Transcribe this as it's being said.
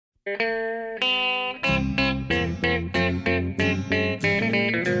Hello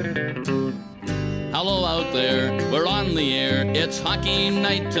out there, we're on the air. It's hockey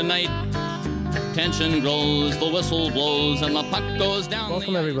night tonight. Tension grows, the whistle blows, and the puck goes down.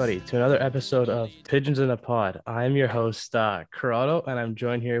 Welcome everybody to another episode of Pigeons in a Pod. I'm your host, Corrado, and I'm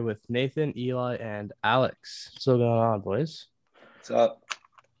joined here with Nathan, Eli, and Alex. What's going on, boys? What's up?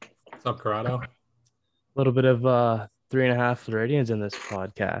 What's up, Corrado? A little bit of 3.5 Floridians in this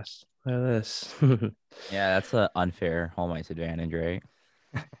podcast. Look at this. Yeah, that's an unfair home ice advantage, right?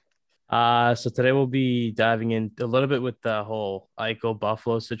 So today we'll be diving in a little bit with the whole Eichel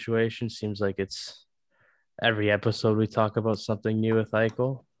Buffalo situation. Seems like it's every episode we talk about something new with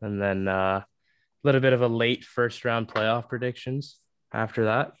Eichel, and then a little bit of a late first round playoff predictions after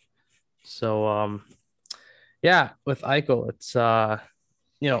that. So yeah, with Eichel, it's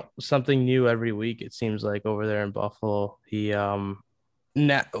something new every week. It seems like over there in Buffalo. He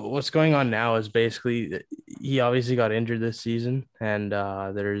now what's going on now is basically he obviously got injured this season, and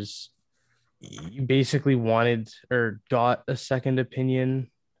he basically wanted or got a second opinion,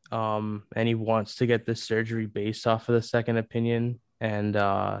 and he wants to get this surgery based off of the second opinion, and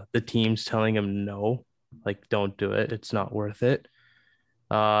the team's telling him no, like, don't do it, it's not worth it.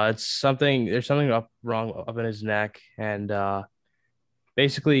 There's something wrong up in his neck, and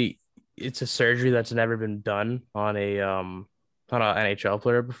basically it's a surgery that's never been done on an NHL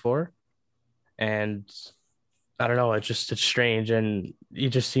player before, and I don't know. It's strange, and he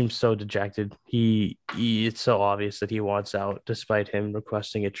just seems so dejected. It's so obvious that he wants out, despite him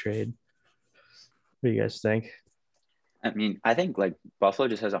requesting a trade. What do you guys think? I mean, I think like Buffalo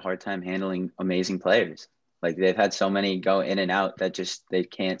just has a hard time handling amazing players. Like they've had so many go in and out that just they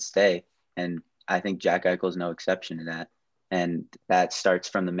can't stay, and I think Jack Eichel is no exception to that. And that starts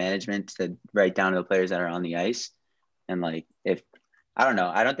from the management to right down to the players that are on the ice. And like, I don't know,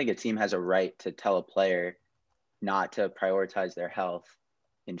 I don't think a team has a right to tell a player not to prioritize their health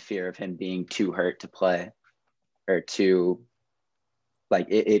in fear of him being too hurt to play, or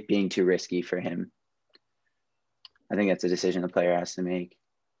it being too risky for him. I think that's a decision the player has to make.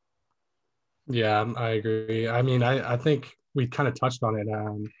 Yeah, I agree. I mean, I think we kind of touched on it.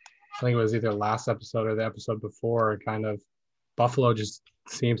 I think it was either last episode or the episode before. Kind of Buffalo just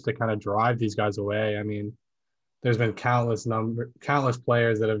seems to kind of drive these guys away. I mean, there's been countless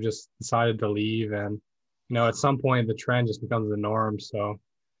players that have just decided to leave, and at some point the trend just becomes the norm. So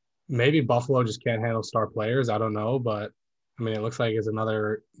maybe Buffalo just can't handle star players. I don't know, but I mean, it looks like it's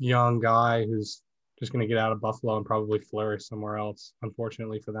another young guy who's just going to get out of Buffalo and probably flourish somewhere else,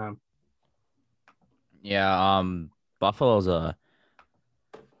 unfortunately for them. Yeah, Buffalo's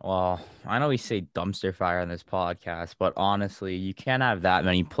I know we say dumpster fire on this podcast, but honestly, you can't have that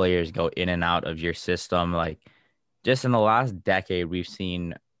many players go in and out of your system. Like, just in the last decade, we've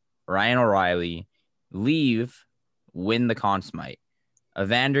seen Ryan O'Reilly leave, win the Conn Smythe.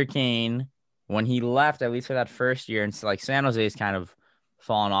 Evander Kane, when he left, at least for that first year, and like San Jose's kind of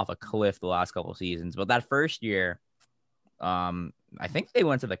fallen off a cliff the last couple of seasons, but that first year, I think they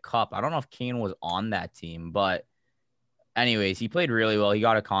went to the Cup. I don't know if Kane was on that team, but anyways, he played really well. He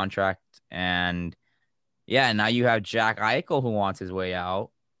got a contract, and yeah, now you have Jack Eichel who wants his way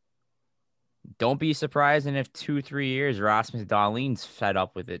out. Don't be surprised if 2-3 years Rasmus Dahlin's fed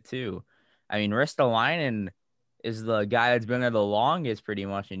up with it too. I mean, Ristolainen is the guy that's been there the longest pretty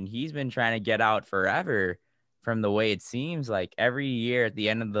much, and he's been trying to get out forever from the way it seems. Like every year at the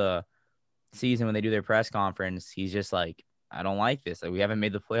end of the season when they do their press conference, he's just like, I don't like this. Like, we haven't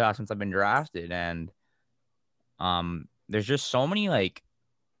made the playoffs since I've been drafted. And there's just so many like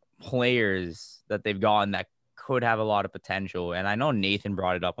players that they've gotten that could have a lot of potential. And I know Nathan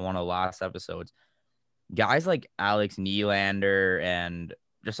brought it up on one of the last episodes. Guys like Alex Nylander, and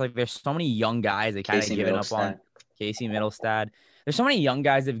just like there's so many young guys they kind of given up on. Casey Middlestad. There's so many young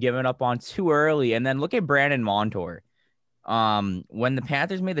guys they've given up on too early. And then look at Brandon Montour. When the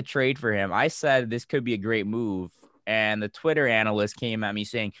Panthers made the trade for him, I said this could be a great move. And the Twitter analyst came at me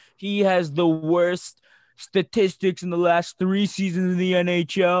saying he has the worst statistics in the last 3 seasons in the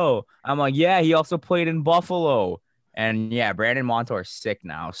NHL. I'm like, yeah, he also played in Buffalo. And yeah, Brandon Montour is sick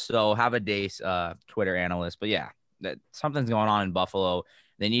now. So have a day, Twitter analyst. But yeah, something's going on in Buffalo.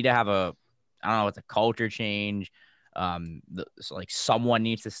 They need to have I don't know, it's a culture change. So like someone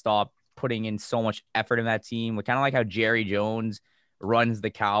needs to stop putting in so much effort in that team. Kind of like how Jerry Jones runs the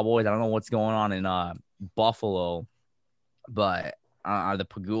Cowboys. I don't know what's going on in Buffalo, but the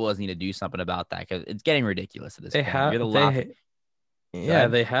Pagulas need to do something about that because it's getting ridiculous at this point.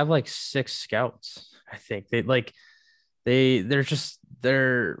 They have like 6 scouts. I think they're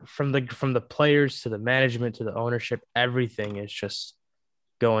from the players to the management to the ownership. Everything is just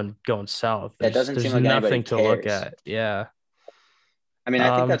going south. That doesn't There's seem like anybody nothing to look cares. at. Yeah. I mean,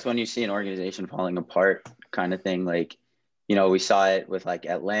 I think that's when you see an organization falling apart kind of thing. Like, we saw it with like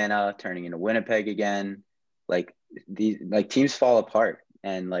Atlanta turning into Winnipeg again. Like teams fall apart,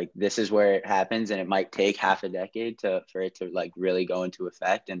 and like this is where it happens, and it might take half a decade for it to like really go into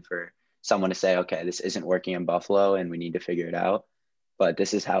effect, and for someone to say, okay, this isn't working in Buffalo, and we need to figure it out. But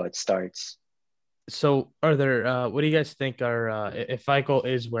this is how it starts. So are there what do you guys think are if Eichel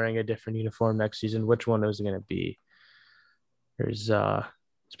is wearing a different uniform next season, which one is it going to be? There's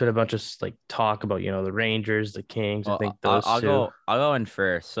it's been a bunch of like talk about, the Rangers, the Kings. I think those two. I'll go in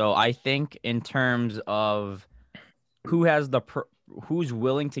first. So I think in terms of who's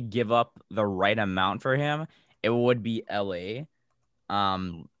willing to give up the right amount for him, it would be LA.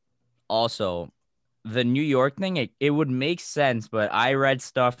 Also the New York thing, it would make sense, but I read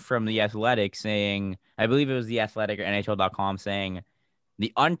stuff from The Athletic saying, I believe it was The Athletic or NHL.com saying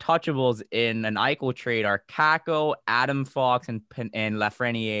the untouchables in an Eichel trade are Kako, Adam Fox, and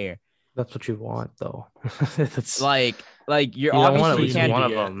Lafreniere. That's what you want, though. That's like you're you obviously can't one of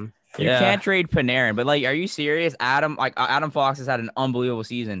them. You can't trade Panarin, but like, are you serious? Adam Fox has had an unbelievable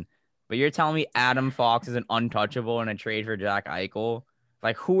season, but you're telling me Adam Fox is an untouchable in a trade for Jack Eichel?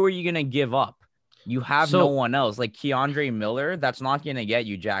 Like, who are you gonna give up? You have no one else. Like Keandre Miller, that's not gonna get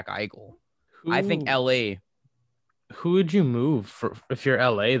you Jack Eichel. I think LA. Who would you move for if you're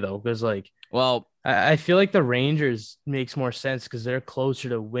LA though? Because I feel like the Rangers makes more sense because they're closer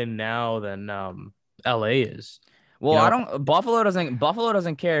to win now than LA is. Well, Buffalo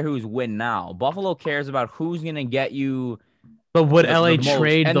doesn't care who's win now. Buffalo cares about who's gonna get you. But would LA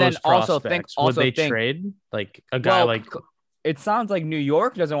trade those prospects? Would they trade like a guy like? It sounds like New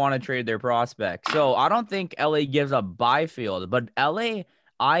York doesn't want to trade their prospects, so I don't think LA gives up Byfield. But LA,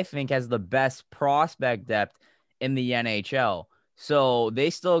 I think, has the best prospect depth in the NHL. So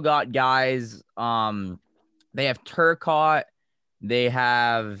they still got guys. They have Turcotte. They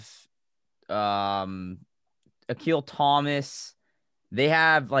have Akil Thomas. They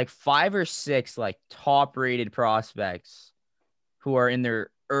have like 5 or 6 like top-rated prospects who are in their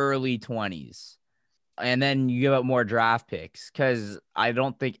early 20s. And then you give up more draft picks because I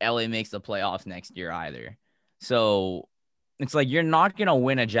don't think LA makes the playoffs next year either. So it's like you're not going to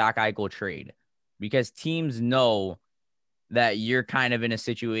win a Jack Eichel trade because teams know that you're kind of in a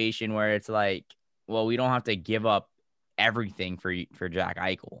situation where it's like, well, we don't have to give up everything for Jack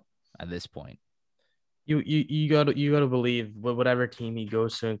Eichel at this point. You got to believe whatever team he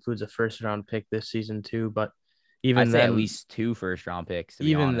goes to includes a first-round pick this season too, but even I'd say then, at least 2 first-round picks.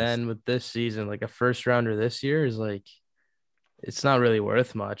 Even then, with this season, like a first-rounder this year is like, it's not really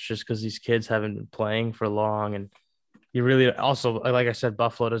worth much just because these kids haven't been playing for long, and you really also, like I said,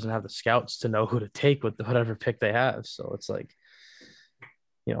 Buffalo doesn't have the scouts to know who to take with whatever pick they have. So it's like,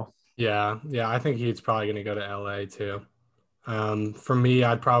 Yeah, I think he's probably going to go to LA too. For me,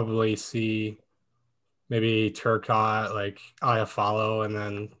 I'd probably see maybe Turcotte, like Iafallo, and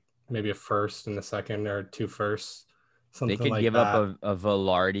then maybe a first and a second or 2 firsts. Something they could like give that. up a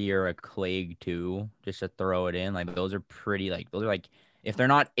Velarde or a Clague too, just to throw it in. Like those are if they're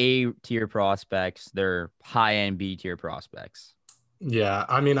not A tier prospects, they're high end B tier prospects. Yeah,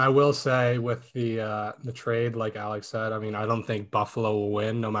 I mean, I will say with the trade, like Alex said, I mean, I don't think Buffalo will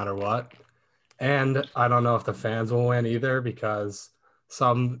win no matter what, and I don't know if the fans will win either because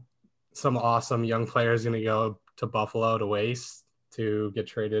some awesome young player is going to go to Buffalo to waste to get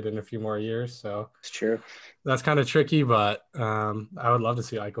traded in a few more years. So it's true. That's kind of tricky, but I would love to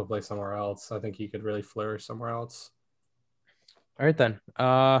see Eichel play somewhere else. I think he could really flourish somewhere else. All right, then.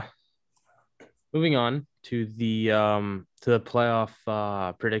 Moving on to the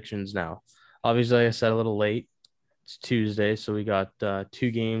playoff predictions now. Obviously, like I said, a little late. It's Tuesday, so we got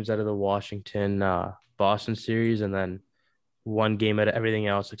 2 games out of the Washington Boston series, and then 1 game out of everything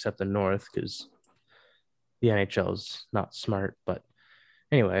else except the North because the NHL is not smart. But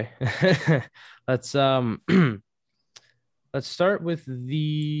anyway, let's start with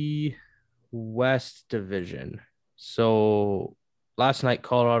the West Division. So last night,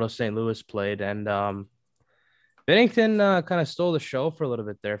 Colorado St. Louis played, and Bennington kind of stole the show for a little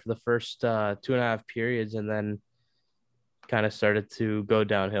bit there for the first 2.5 periods, and then kind of started to go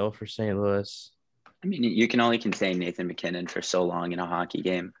downhill for St. Louis. I mean, you can only contain Nathan MacKinnon for so long in a hockey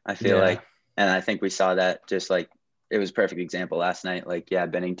game, I feel like. And I think we saw that just like it was a perfect example last night. Like, yeah,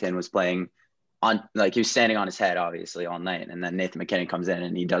 Bennington was playing on, like, he was standing on his head, obviously, all night. And then Nathan MacKinnon comes in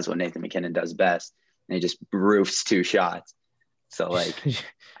and he does what Nathan MacKinnon does best. And he just roofs 2 shots. So, like, you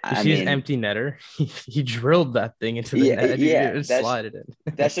see his empty netter? He drilled that thing into the net. Yeah, slide it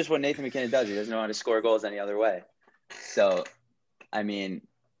in. That's just what Nathan MacKinnon does. He doesn't know how to score goals any other way. So, I mean,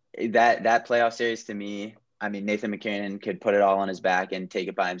 that playoff series to me, I mean, Nathan McKinnon could put it all on his back and take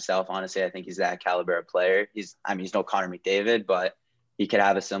it by himself. Honestly, I think he's that caliber of player. He's no Connor McDavid, but he could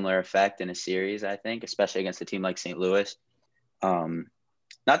have a similar effect in a series, I think, especially against a team like St. Louis. Not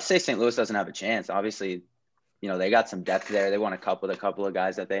to say St. Louis doesn't have a chance. Obviously, they got some depth there. They won a cup with a couple of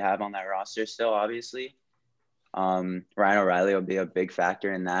guys that they have on that roster still, obviously. Ryan O'Reilly will be a big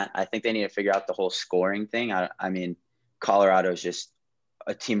factor in that. I think they need to figure out the whole scoring thing. I mean, Colorado is just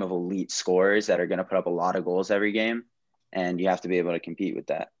a team of elite scorers that are going to put up a lot of goals every game, and you have to be able to compete with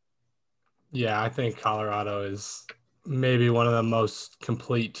that. Yeah, I think Colorado is maybe one of the most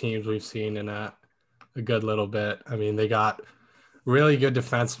complete teams we've seen in a good little bit. I mean, they got really good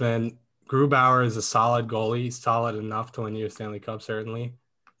defensemen. Grubauer is a solid goalie. He's solid enough to win you a Stanley Cup, certainly.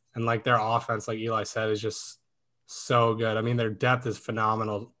 And their offense, like Eli said, is just so good. I mean, their depth is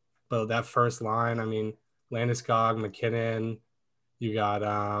phenomenal. But that first line, I mean, Landeskog, McKinnon, you got,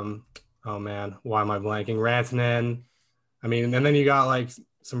 oh man, why am I blanking? Rantanen. I mean, and then you got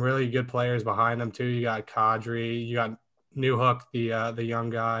some really good players behind them too. You got Kadri, you got Newhook, the young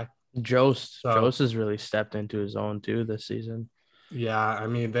guy. Jost has really stepped into his own too this season. Yeah, I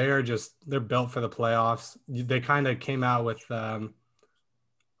mean, they're built for the playoffs. They kind of came out with a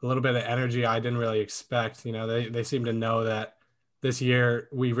little bit of energy I didn't really expect. They seem to know that this year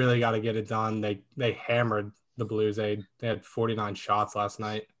we really got to get it done. They hammered the Blues. They had 49 shots last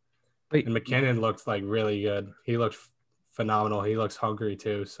night. And McKinnon looked really good. He looked phenomenal. He looks hungry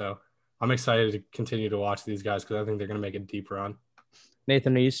too. So I'm excited to continue to watch these guys because I think they're going to make a deep run.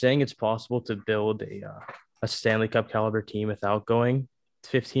 Nathan, are you saying it's possible to build a Stanley Cup caliber team without going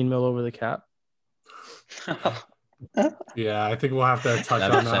 15 mil over the cap? Yeah, I think we'll have to touch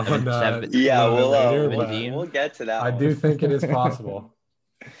on that one. We'll get to that. I do think it is possible.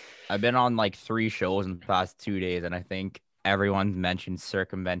 I've been on 3 shows in the past 2 days, and I think everyone's mentioned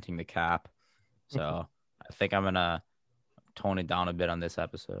circumventing the cap. So I think I'm gonna tone it down a bit on this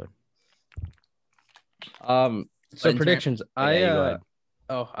episode. So predictions. I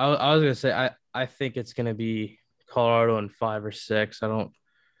was gonna say I think it's gonna be Colorado in 5 or 6. I don't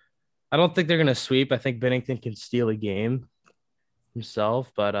think they're gonna sweep. I think Binnington can steal a game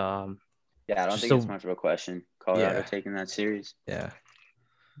himself, but I don't think it's much of a question. Colorado taking that series.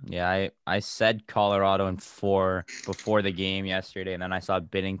 Yeah, I said Colorado in 4 before the game yesterday, and then I saw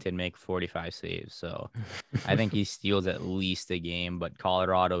Binnington make 45 saves. So I think he steals at least a game, but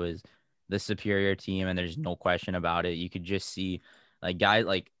Colorado is the superior team, and there's no question about it. You could just see guys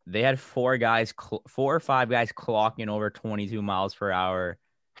they had 4 or 5 guys clocking over 22 miles per hour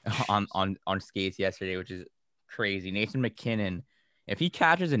on skates yesterday, which is crazy. Nathan McKinnon, if he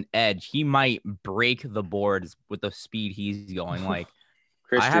catches an edge, he might break the boards with the speed he's going.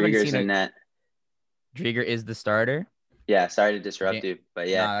 Chris Drieger's in net. Drieger is the starter? Yeah, sorry to disrupt you, but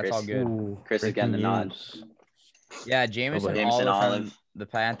that's all good. Chris is getting the nod. Yeah, Jameson Olive, the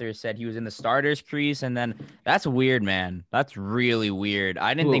Panthers, said he was in the starters crease, and then that's weird, man. That's really weird.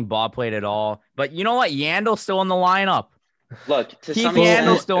 I didn't think Bob played at all, but you know what? Yandel's still in the lineup. Look, Keith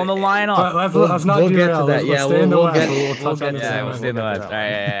Yandel's still in the lineup. Let's not get to that. Yeah, we'll stay in the West. All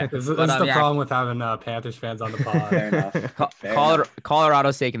right. That's the problem with having Panthers fans on the pod. Fair enough.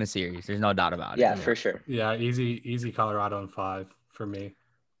 Colorado's taking the series. There's no doubt about it. Yeah, for sure. Yeah, easy Colorado in 5 for me.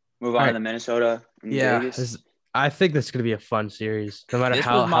 Move on to Minnesota. Vegas. I think this is going to be a fun series, no matter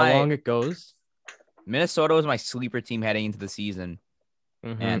how long it goes. Minnesota was my sleeper team heading into the season.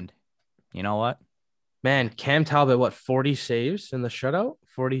 Mm-hmm. And you know what? Man, Cam Talbot, 40 saves in the shutout?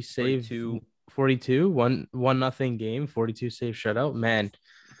 42, 1-0 game, 42 save shutout. Man,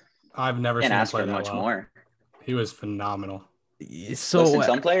 I've never seen him play that much well. more. He was phenomenal. So listen,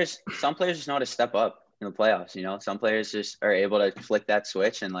 some players just know how to step up in the playoffs. Some players just are able to flick that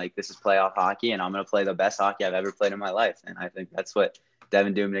switch and this is playoff hockey, and I'm going to play the best hockey I've ever played in my life. And I think that's what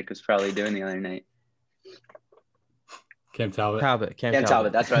Devin Dubnyk was probably doing the other night. Cam Talbot. Cam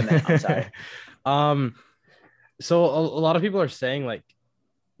Talbot. That's what I meant. I'm sorry. So a lot of people are saying at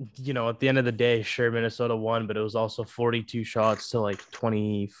the end of the day, sure, Minnesota won, but it was also 42 shots to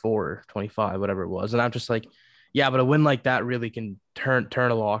 24, 25, whatever it was. And I'm just yeah, but a win like that really can turn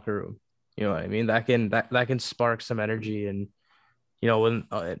a locker room. You know what I mean? That can spark some energy and, when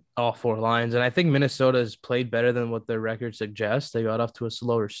all 4 lines. And I think Minnesota has played better than what their record suggests. They got off to a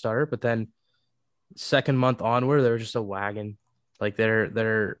slower start, but then second month onward, they were just a wagon. I'm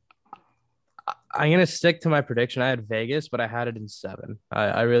going to stick to my prediction. I had Vegas, but I had it in 7.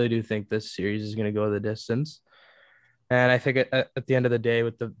 I really do think this series is going to go the distance. And I think at the end of the day,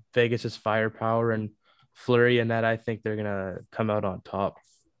 with the Vegas's firepower and Fleury and that, I think they're going to come out on top.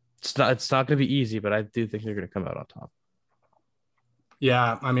 It's not going to be easy, but I do think they're going to come out on top.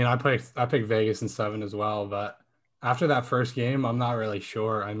 Yeah, I mean, I picked Vegas in 7 as well, but after that first game, I'm not really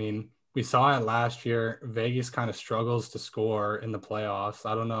sure. I mean, we saw it last year. Vegas kind of struggles to score in the playoffs.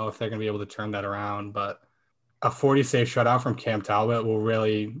 I don't know if they're going to be able to turn that around, but a 40 save shutout from Cam Talbot will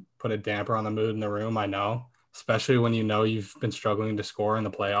really put a damper on the mood in the room, I know, especially when you know you've been struggling to score in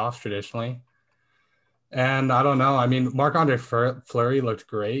the playoffs traditionally. And I don't know. I mean, Marc-Andre Fleury looked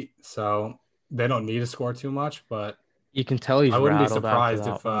great, so they don't need to score too much, but You can tell he's I wouldn't be rattled after surprised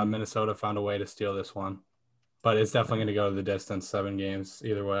if that one. Minnesota found a way to steal this one. But it's definitely going to go to the distance, 7 games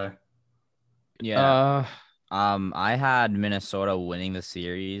either way. Yeah. I had Minnesota winning the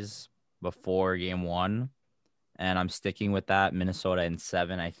series before game 1, and I'm sticking with that. Minnesota in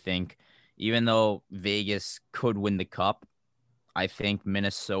 7. I think even though Vegas could win the cup, I think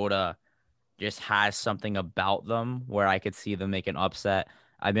Minnesota just has something about them where I could see them make an upset.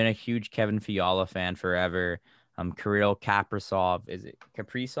 I've been a huge Kevin Fiala fan forever. Kirill Kaprizov, is it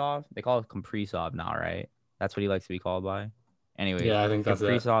Kaprizov? They call it Kaprizov now, right? That's what he likes to be called by. Anyways, Yeah, I think that's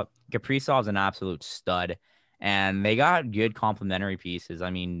it. Kaprizov's an absolute stud, and they got good complementary pieces. I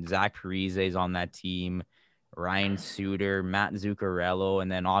mean, Zach Parise's on that team, Ryan Suter, Matt Zuccarello,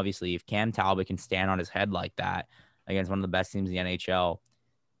 and then obviously if Cam Talbot can stand on his head like that against one of the best teams in the NHL,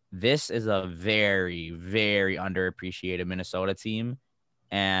 this is a very, very underappreciated Minnesota team.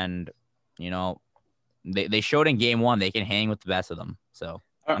 And, they showed in game 1 they can hang with the best of them. So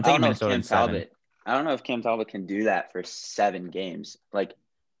I'm taking Minnesota in 7. I don't know if Cam Talbot can do that for 7 games. Like,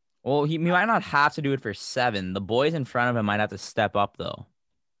 well, he might not have to do it for 7. The boys in front of him might have to step up, though.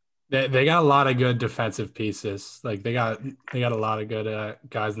 They got a lot of good defensive pieces. Like they got a lot of good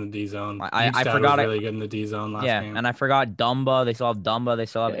guys in the D zone. I forgot was really good in the D zone last game. And I forgot Dumba. They still have Dumba. They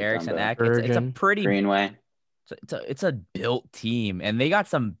still have Eriksson Ek. It's a pretty Greenway. It's a built team, and they got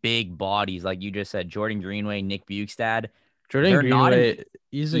some big bodies, like you just said. Jordan Greenway, Nick Bukestad. Jordan Greenway,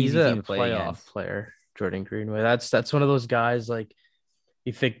 he's a playoff player. Jordan Greenway. That's one of those guys. Like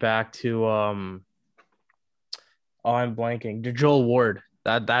you think back to I'm blanking. Joel Ward.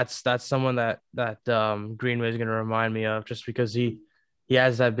 That's someone that Greenway is going to remind me of, just because he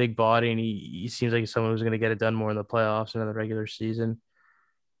has that big body and he seems like someone who's going to get it done more in the playoffs and in the regular season.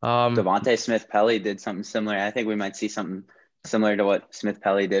 Devontae Smith-Pelly did something similar. I think we might see something similar to what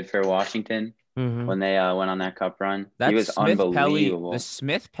Smith-Pelly did for Washington when they went on that cup run. He was unbelievable. The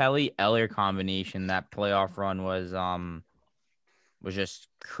Smith-Pelly-Eller combination, that playoff run was just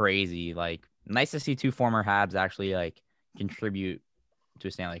crazy. Like, nice to see 2 former Habs actually like contribute to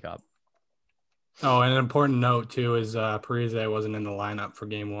a Stanley Cup. Oh, and an important note too is Parise wasn't in the lineup for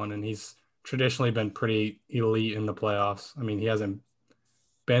game 1, and he's traditionally been pretty elite in the playoffs. I mean,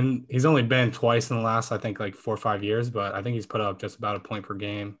 he's only been twice in the last, I think, like 4 or 5 years, but I think he's put up just about a point per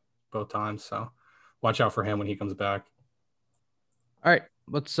game both times. So watch out for him when he comes back. All right,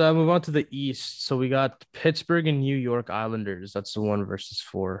 let's move on to the East. So we got Pittsburgh and New York Islanders. That's the 1 versus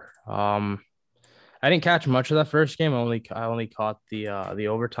 4. I didn't catch much of that first game. I only caught the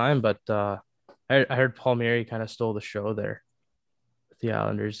overtime, but I heard Palmieri kind of stole the show there with the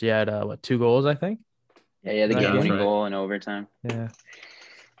Islanders. He had 2 goals, I think. Yeah, the game-winning goal in overtime. Yeah.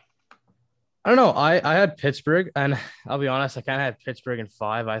 I don't know. I had Pittsburgh, and I'll be honest, I kind of had Pittsburgh in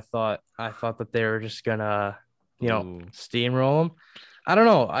 5. I thought that they were just gonna, steamroll them. I don't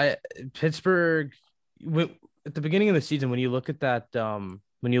know. Pittsburgh at the beginning of the season, when you look at that,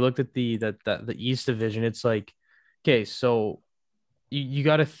 when you looked at the East Division, it's like, okay, so you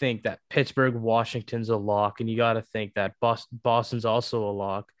got to think that Pittsburgh, Washington's a lock, and you got to think that Boston's also a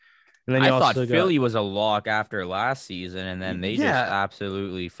lock. And then I thought Philly was a lock after last season, and then they just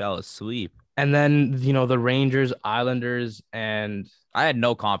absolutely fell asleep. And then, the Rangers, Islanders, and I had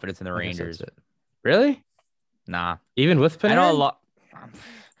no confidence in the Rangers. Really? Nah. Even with Panarin? I know a lot.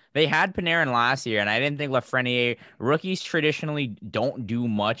 They had Panarin last year, and I didn't think Lafreniere. Rookies traditionally don't do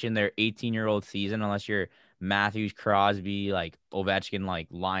much in their 18-year-old season unless you're Matthews, Crosby, like Ovechkin, like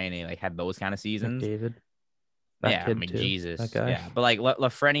Lyon, like had those kind of seasons. David. Jesus. Yeah, but like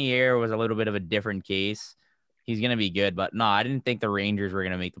Lafreniere was a little bit of a different case. He's gonna be good, but no, I didn't think the Rangers were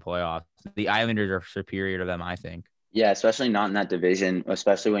gonna make the playoffs. The Islanders are superior to them, I think. Yeah, especially not in that division,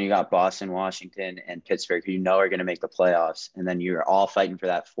 especially when you got Boston, Washington, and Pittsburgh, who are going to make the playoffs, and then you're all fighting for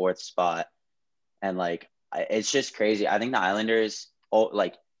that 4th spot. And, it's just crazy. I think the Islanders,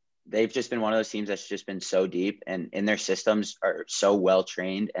 they've just been one of those teams that's just been so deep, and in their systems are so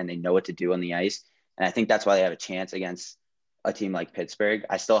well-trained, and they know what to do on the ice. And I think that's why they have a chance against a team like Pittsburgh.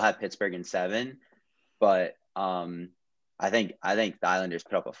 I still have Pittsburgh in 7, but I think the Islanders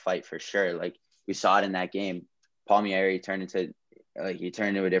put up a fight for sure. Like, we saw it in that game. Palmieri turned into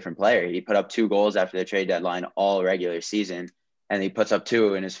a different player. He put up 2 goals after the trade deadline all regular season, and he puts up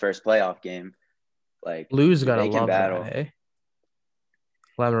 2 in his first playoff game. Like Lou's gotta they can love battle. that, hey?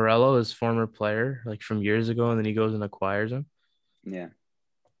 Lamoriello, his former player, like from years ago, and then he goes and acquires him. Yeah.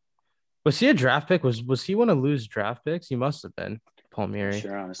 Was he a draft pick? Was he one of Lou's draft picks? He must have been. Palmieri.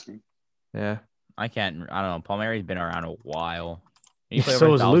 Sure, honestly. Yeah. I don't know. Palmieri's been around a while. He played So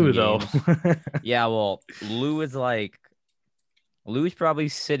over is 1,000 Lou, games. though. Yeah, well, Lou's probably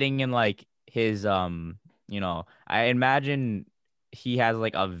sitting in like his I imagine he has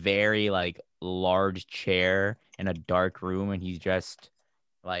like a very like large chair in a dark room, and he's just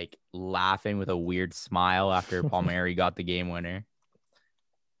like laughing with a weird smile after Palmieri got the game winner.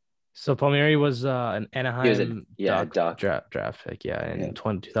 So Palmieri was an He was Anaheim Duck. draft pick, in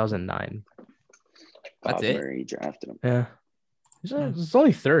 2009. That's Bob it? Murray drafted him. Yeah. He's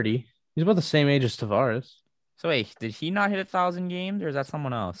only 30. He's about the same age as Tavares. So wait, did he not hit 1,000 games, or is that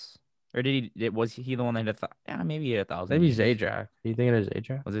someone else? Or was he the one that hit maybe he hit 1,000 Maybe games. Zajac. Are you thinking of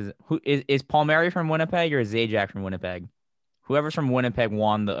Zajac? Who is Palmieri from Winnipeg, or is Zajac from Winnipeg? Whoever's from Winnipeg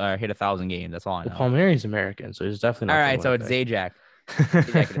won hit 1,000 games. That's all I know. Well, Palmieri's American, so he's definitely not. All right, so it's Zajac.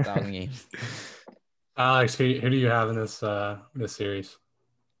 Zajac hit 1,000 games. Alex, who do you have in this series?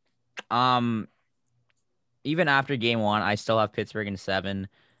 Even after game 1, I still have Pittsburgh in 7.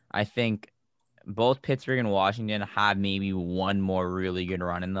 I think both Pittsburgh and Washington have maybe one more really good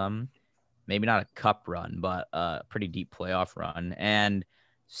run in them. Maybe not a cup run, but a pretty deep playoff run. And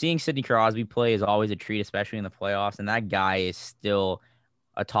seeing Sidney Crosby play is always a treat, especially in the playoffs. And that guy is still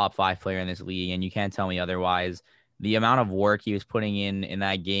a top 5 player in this league, and you can't tell me otherwise. The amount of work he was putting in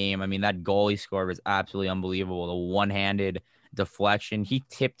that game, I mean, that goal he scored was absolutely unbelievable. The one-handed deflection, he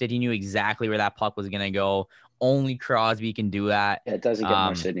tipped it. He knew exactly where that puck was going to go. Only Crosby can do that. Yeah, it doesn't get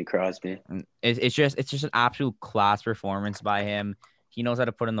more Sidney Crosby. It's just an absolute class performance by him. He knows how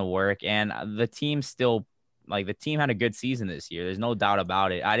to put in the work, and the team had a good season this year. There's no doubt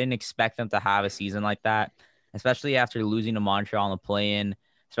about it. I didn't expect them to have a season like that, especially after losing to Montreal in the play-in,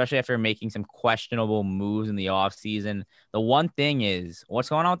 especially after making some questionable moves in the offseason. The one thing is, what's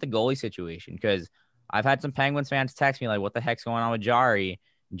going on with the goalie situation? Because I've had some Penguins fans text me like, what the heck's going on with Jari?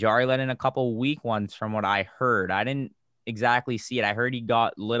 Jari let in a couple weak ones from what I heard. I didn't exactly see it. I heard he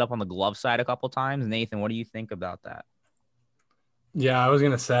got lit up on the glove side a couple times. Nathan, what do you think about that? Yeah, I was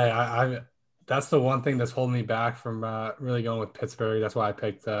going to say, I that's the one thing that's holding me back from really going with Pittsburgh. That's why I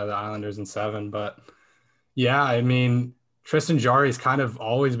picked the Islanders in 7. But yeah, I mean, Tristan Jarry's kind of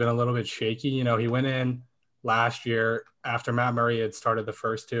always been a little bit shaky. You know, he went in last year after Matt Murray had started the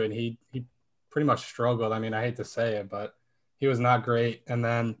first 2, and he pretty much struggled. I mean, I hate to say it, but he was not great. And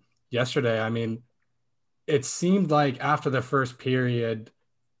then yesterday, I mean, it seemed like after the first period,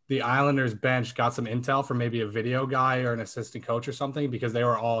 the Islanders bench got some intel from maybe a video guy or an assistant coach or something, because they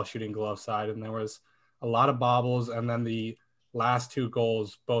were all shooting glove side, and there was a lot of bobbles. And then the last 2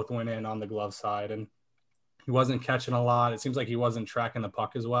 goals both went in on the glove side, and he wasn't catching a lot. It seems like he wasn't tracking the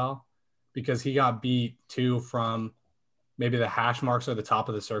puck as well, because he got beat 2 from maybe the hash marks or the top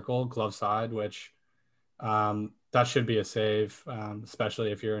of the circle, glove side, which that should be a save,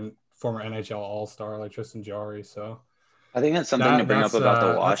 especially if you're a former NHL All-Star like Tristan Jarry. So I think that's something to bring up about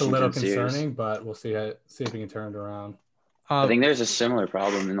the Washington that's a little series. concerning, but we'll see if we can turn it around. I think there's a similar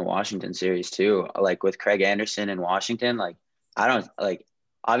problem in the Washington series too. Like with Craig Anderson in Washington,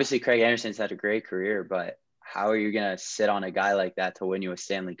 obviously Craig Anderson's had a great career, but how are you going to sit on a guy like that to win you a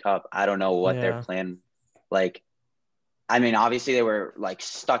Stanley Cup? I don't know what their plan. Like, I mean, obviously they were like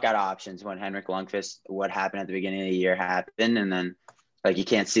stuck out of options when Henrik Lundqvist, what happened at the beginning of the year happened. And then like, you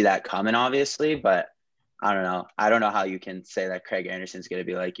can't see that coming, obviously, but I don't know. I don't know how you can say that Craig Anderson's going to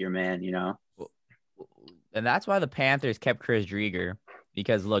be like your man, you know? And that's why the Panthers kept Chris Drieger,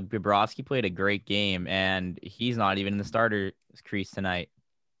 because look, Bobrovsky played a great game and he's not even in the starter crease tonight.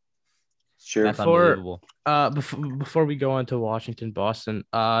 Sure. That's unbelievable. Before we go on to Washington, Boston,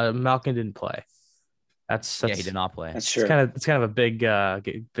 Malkin didn't play. That's he did not play. That's true. It's kind of a big time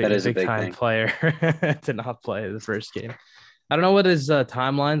thing. player to not play the first game. I don't know what his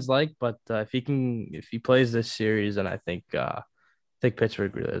timeline's like, but if he plays this series, then I think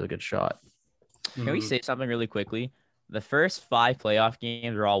Pittsburgh really has a good shot. Can we say something really quickly? The first 5 playoff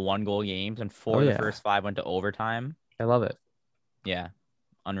games are all 1-goal games, and 4 of the first 5 went to overtime. I love it. Yeah,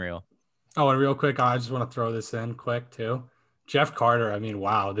 unreal. Oh, and real quick, I just want to throw this in quick too. Jeff Carter, I mean,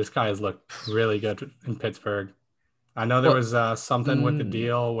 wow, this guy has looked really good in Pittsburgh. I know there was something with the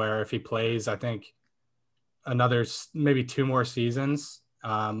deal where if he plays, I think another maybe 2 more seasons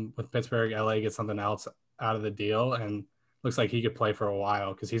with Pittsburgh, LA gets something else out of the deal, and looks like he could play for a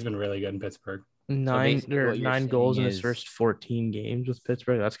while because he's been really good in Pittsburgh. 9 goals in his first 14 games with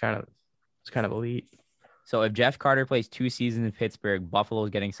Pittsburgh. That's kind of elite. So if Jeff Carter plays 2 seasons in Pittsburgh, Buffalo's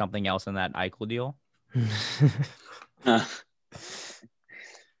getting something else in that Eichel deal.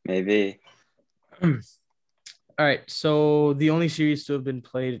 Maybe. All right. So the only series to have been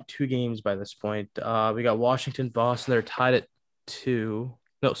played 2 games by this point. We got Washington, Boston. They're tied at 2.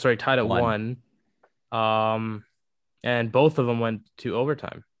 No, sorry, tied at 1. And both of them went to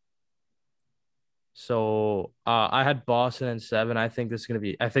overtime. So I had Boston in 7. I think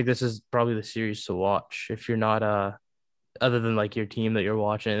this is probably the series to watch if you're not other than like your team that you're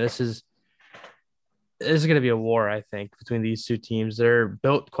watching. This is going to be a war, I think, between these 2 teams. They're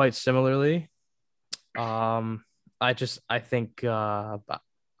built quite similarly. I just think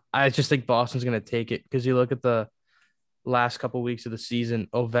Boston's going to take it because you look at the last couple weeks of the season,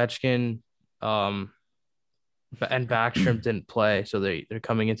 Ovechkin and Backstrom didn't play, so they're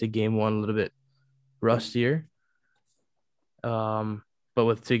coming into game 1 a little bit rustier. But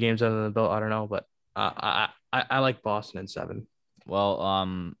with 2 games under the belt, I don't know, but I like Boston in 7.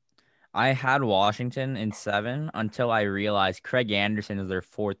 Well, I had Washington in 7 until I realized Craig Anderson is their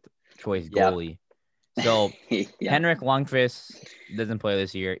 4th choice goalie. So Henrik Lundqvist doesn't play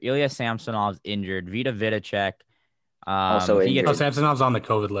this year. Ilya Samsonov's injured. Vita Vidacek. Also injured. Samsonov's on the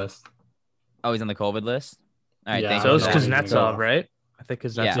COVID list. Oh, he's on the COVID list? All right. So it's Kuznetsov, right? I think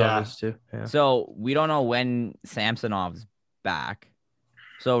Kuznetsov is too. Yeah. So we don't know when Samsonov's back.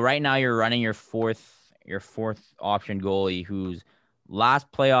 So right now you're running your fourth option goalie whose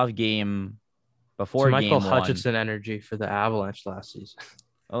last playoff game before game 1. Michael Hutchinson energy for the Avalanche last season.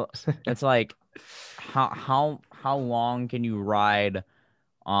 Well, it's like how long can you ride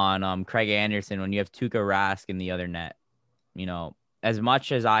on Craig Anderson when you have Tuukka Rask in the other net? You know, as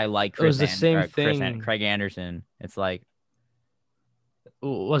much as I like Craig Anderson, it's like,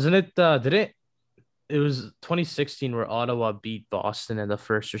 wasn't it? It was 2016 where Ottawa beat Boston in the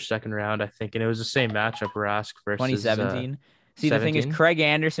first or second round, I think, and it was the same matchup, Rask versus 2017. See, 17? The thing is, Craig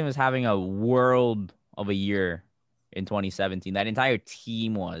Anderson was having a world of a year in 2017. That entire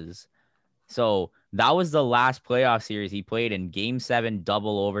team was. So that was the last playoff series he played in Game 7,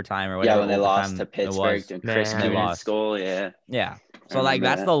 double overtime or whatever. Yeah, when they lost to Pittsburgh to Chris Newman's goal. Yeah. Yeah. So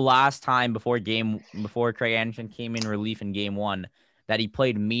that's the last time before Craig Anderson came in relief in Game 1 that he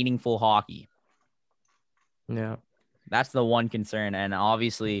played meaningful hockey. Yeah. That's the one concern. And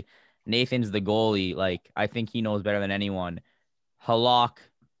obviously Nathan's the goalie. Like, I think he knows better than anyone. Halak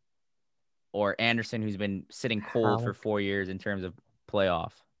or Anderson, who's been sitting cold for 4 years in terms of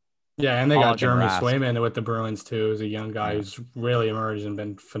playoff. Yeah, and they got Jeremy Swayman with the Bruins too. Who's a young guy who's really emerged and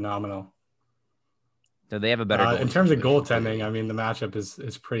been phenomenal. So they have a better in terms of goaltending. I mean, the matchup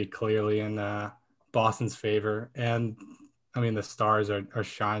is pretty clearly in Boston's favor, and I mean the Stars are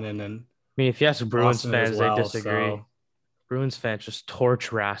shining. And I mean, if you ask Bruins fans, they disagree. So. Bruins fans just torch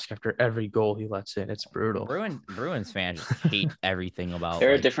Rask after every goal he lets in. It's brutal. Bruins fans just hate everything about.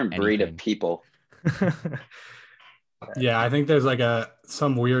 They're a different breed of people. Yeah, I think there's like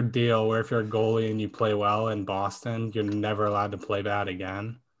some weird deal where if you're a goalie and you play well in Boston, you're never allowed to play bad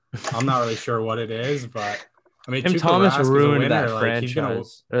again. I'm not really sure what it is, but I mean, Tim Thomas ruined that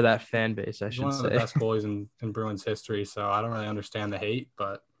franchise or that fan base. I should say one of the best goalies in Bruins history. So I don't really understand the hate,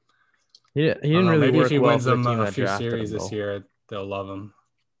 but yeah, he didn't really. Maybe work if he well wins them a few series this year, they'll love him.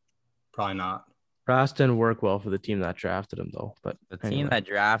 Probably not. Rask didn't work well for the team that drafted him, though. But the team that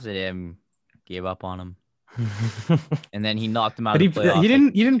drafted him gave up on him. And then he knocked him out. But he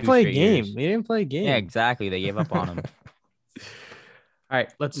didn't play a game. He didn't play a game. Yeah, exactly. They gave up on him. All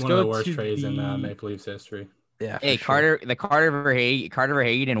right, let's go. One of the worst trades in Maple Leafs history. Yeah. Hey, Carter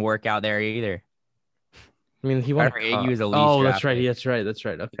Verhaeghe didn't work out there either. I mean, he Carter Verhaeghe was a Leafs. Oh, that's right. That's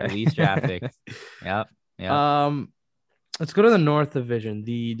right. Okay. Leafs draft pick. Yep. Let's go to the North Division,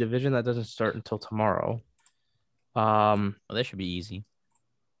 the division that doesn't start until tomorrow. Well, this should be easy.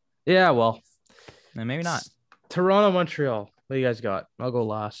 Yeah, well. And maybe not. Toronto, Montreal. What do you guys got? I'll go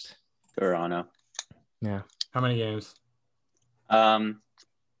last. Toronto. Yeah. How many games?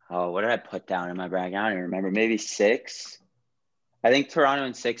 What did I put down in my bracket? I don't even remember. Maybe 6. I think Toronto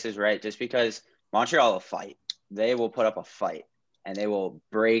in 6 is right, just because Montreal will fight. They will put up a fight, and they will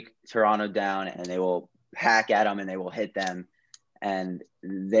break Toronto down, and they will hack at them, and they will hit them, and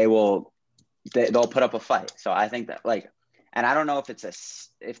they'll put up a fight. So I think that, like, and I don't know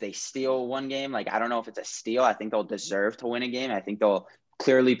if they steal one game. Like, I don't know if it's a steal. I think they'll deserve to win a game. I think they'll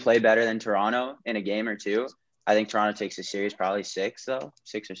clearly play better than Toronto in a game or two. I think Toronto takes the series probably 6, though.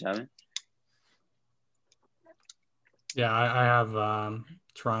 6 or 7. Yeah, I have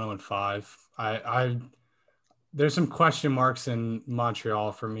Toronto in 5. There's some question marks in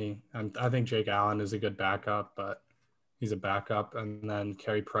Montreal for me. And I think Jake Allen is a good backup, but he's a backup. And then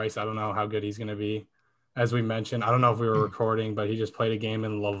Carey Price, I don't know how good he's going to be. as we mentioned, I don't know if we were recording, but he just played a game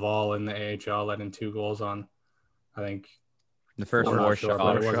in Laval in the AHL, letting 2 goals on, I think, The first I'm not four sure, shots.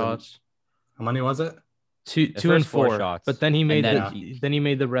 but it Four wasn't. shots. How many was it? Two The and first four four shots. But then he made And then he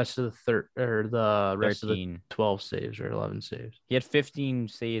made the rest of the rest of the 13. 12 saves or 11 saves. He had 15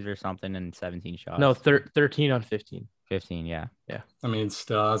 saves or something and 17 shots. No, 13 on 15. 15, yeah. I mean,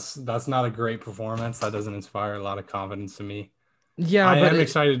 still, that's not a great performance. That doesn't inspire a lot of confidence to me. Yeah, I but am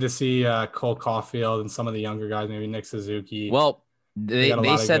excited to see Cole Caulfield and some of the younger guys, maybe Nick Suzuki. Well, They got a they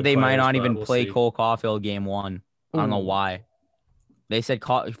lot of said good they might players, not but even we'll play see. Cole Caulfield game 1. I don't know Ooh. why. They said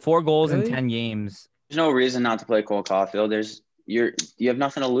 4 goals in Really? 10 games. There's no reason not to play Cole Caulfield. You have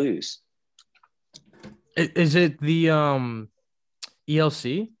nothing to lose. Is it the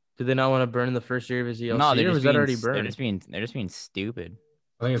ELC? Did they not want to burn in the first year of his ELC? No, they're or just was that being, already they're burned? just being stupid.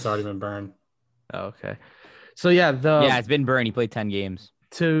 I think it's already been burned. Oh, okay. So yeah, Yeah, it's been burned. He played 10 games.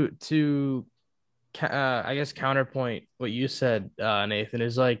 to I guess counterpoint what you said, Nathan,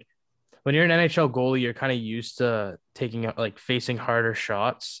 is like when you're an NHL goalie, you're kind of used to facing harder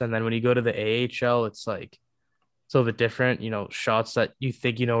shots, and then when you go to the AHL, it's like it's a little bit different. Shots that you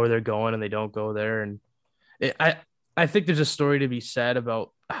think you know where they're going and they don't go there, and I think there's a story to be said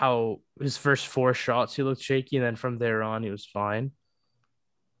about how his first 4 shots he looked shaky, and then from there on he was fine.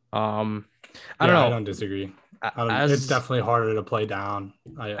 I don't know. I don't disagree. It's definitely harder to play down.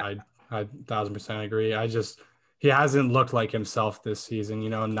 I 1,000% agree. He hasn't looked like himself this season.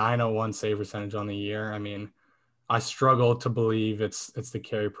 901 save percentage on the year. I mean, I struggle to believe it's the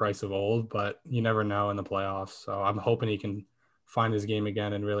Carey Price of old, but you never know in the playoffs. So I'm hoping he can find his game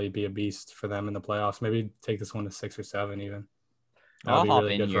again and really be a beast for them in the playoffs. Maybe take this one to 6 or 7 even. That would be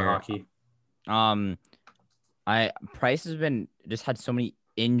really good for hockey. Price just had so many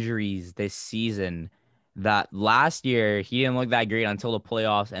injuries this season that last year he didn't look that great until the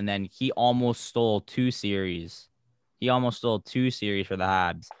playoffs, and then he almost stole 2 series. He almost stole 2 series for the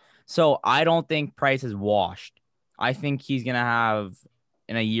Habs. So I don't think Price is washed. I think he's gonna have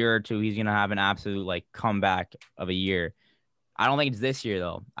in a year or two, he's gonna have an absolute comeback of a year. I don't think it's this year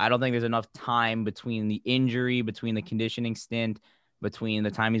though. I don't think there's enough time between the injury, between the conditioning stint, between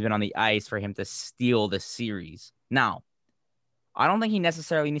the time he's been on the ice for him to steal the series. Now, I don't think he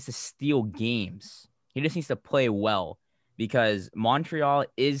necessarily needs to steal games. He just needs to play well because Montreal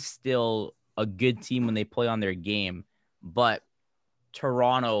is still a good team when they play on their game. But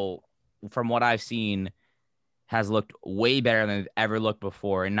Toronto, from what I've seen, has looked way better than they've ever looked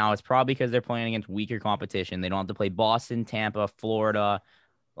before. And now it's probably because they're playing against weaker competition. They don't have to play Boston, Tampa, Florida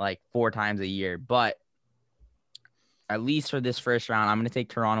 4 times a year. But at least for this first round, I'm going to take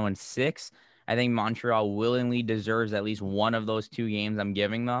Toronto in 6. I think Montreal willingly deserves at least one of those 2 games I'm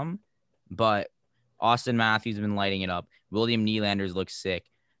giving them. But Austin Matthews has been lighting it up. William Nylander's looks sick.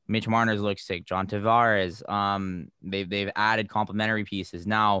 Mitch Marner's looks sick. John Tavares. They've added complementary pieces.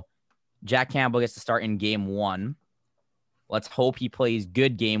 Now, Jack Campbell gets to start in game 1. Let's hope he plays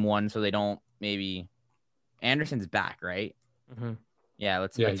good game 1 so they don't maybe – Anderson's back, right? Mm-hmm. Yeah,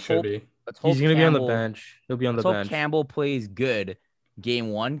 he should be. He's going to be on the bench. He'll be on the bench. Let's hope Campbell plays good game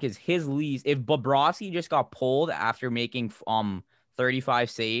 1 because his leads – if Bobrovsky just got pulled after making 35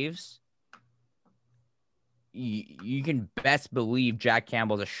 saves, you can best believe Jack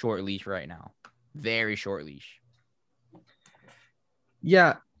Campbell's a short leash right now. Very short leash.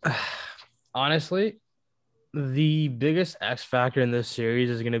 Yeah. Honestly, the biggest X factor in this series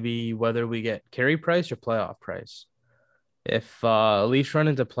is going to be whether we get Carey Price or playoff Price. If Leafs run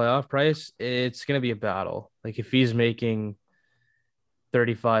into playoff Price, it's going to be a battle. If he's making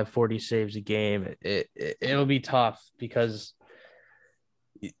 35, 40 saves a game, it'll be tough because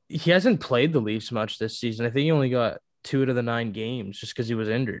he hasn't played the Leafs much this season. I think he only got 2 out of the 9 games just because he was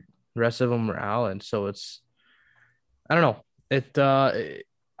injured. The rest of them were Allen. So I don't know.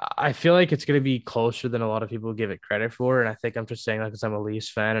 I feel like it's going to be closer than a lot of people give it credit for. And I think I'm just saying that because I'm a Leafs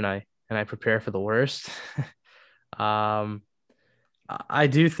fan and I prepare for the worst. I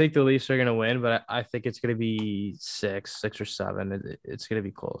do think the Leafs are going to win, but I think it's going to be 6 or 7. It's going to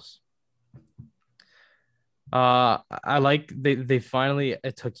be close. I like they finally,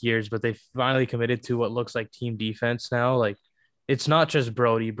 it took years, but they finally committed to what looks like team defense now. It's not just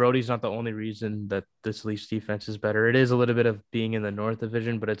Brody. Brody's not the only reason that this Leafs defense is better. It is a little bit of being in the North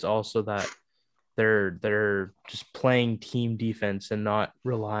Division, but it's also that they're just playing team defense and not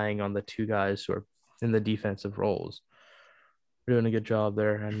relying on the 2 guys who are in the defensive roles. They're doing a good job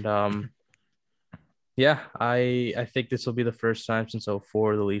there. And yeah, I think this will be the first time since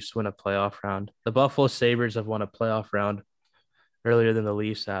 2004 the Leafs win a playoff round. The Buffalo Sabres have won a playoff round earlier than the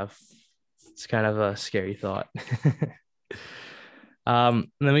Leafs have. It's kind of a scary thought. And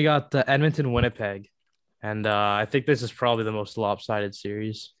then we got Edmonton, Winnipeg. And I think this is probably the most lopsided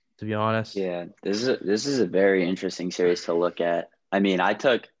series, to be honest. Yeah, this is a very interesting series to look at. I mean, I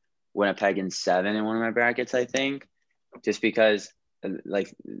took Winnipeg in 7 in one of my brackets, I think, just because,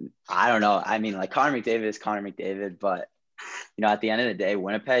 like, I don't know. I mean, like, Connor McDavid is Connor McDavid, but at the end of the day,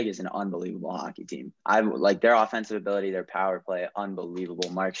 Winnipeg is an unbelievable hockey team. I like their offensive ability, their power play,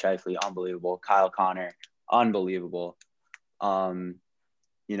 unbelievable. Mark Scheifele, unbelievable. Kyle Connor, unbelievable. I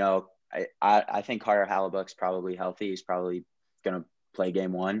think Carter Hallebuck's probably healthy. He's probably gonna play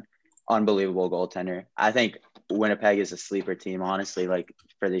game 1. Unbelievable goaltender. I think Winnipeg is a sleeper team, honestly. Like,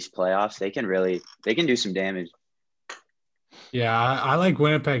 for these playoffs, they can do some damage. Yeah, I like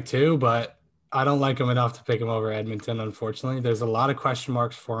Winnipeg too, but I don't like them enough to pick them over Edmonton, unfortunately. There's a lot of question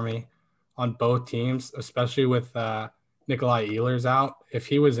marks for me on both teams, especially with Nikolai Ehlers out. If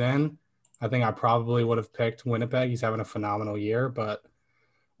he was in, I think I probably would have picked Winnipeg. He's having a phenomenal year, but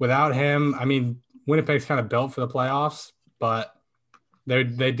without him, I mean, Winnipeg's kind of built for the playoffs, but they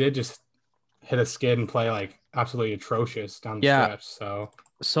did just hit a skid and play like absolutely atrocious down the stretch.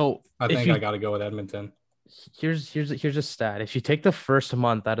 So I think I got to go with Edmonton. Here's a stat. If you take the first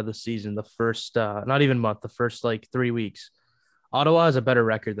month out of the season, the first not even month, the first like 3 weeks, Ottawa has a better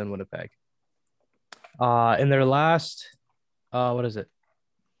record than Winnipeg. In their last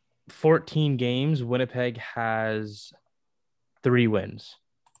 14 games, Winnipeg has 3 wins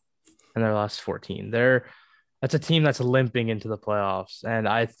in their last 14. That's a team that's limping into the playoffs, and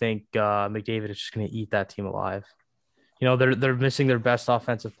I think McDavid is just going to eat that team alive. They're missing their best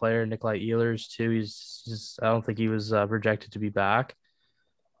offensive player, Nikolai Ehlers, too. I don't think he was projected to be back.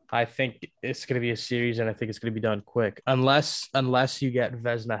 I think it's going to be a series, and I think it's going to be done quick. Unless you get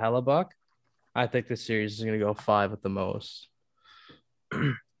Vezina Hellebuck, I think this series is going to go 5 at the most.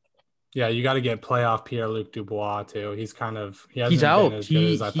 Yeah, you got to get playoff Pierre-Luc Dubois, too. He's out. Been as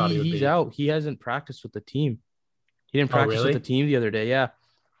good as I thought he would be. He's out. He hasn't practiced with the team. He didn't practice with the team the other day. Yeah.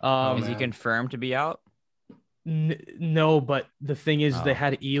 Is he confirmed to be out? No, but the thing is, they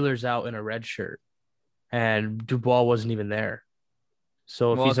had Ehlers out in a red shirt, and Dubois wasn't even there.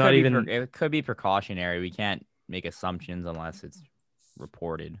 So if he's not even, it could be precautionary. We can't make assumptions unless it's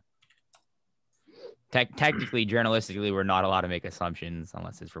reported. Technically, journalistically, we're not allowed to make assumptions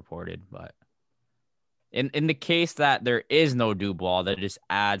unless it's reported. But in the case that there is no Dubois, that just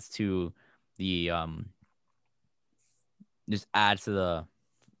adds to the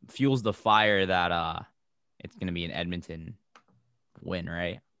fuels the fire that it's going to be an Edmonton win,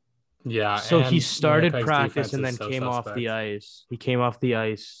 right? Yeah. So he started practice and then came off the ice. He came off the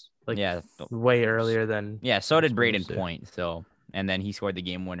ice way earlier than. Yeah, so did Braden Point. So, and then he scored the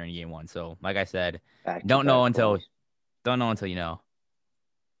game winner in game 1. So, like I said, don't know until you know.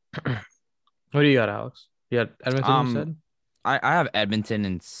 What do you got, Alex? You got Edmonton, you said? I have Edmonton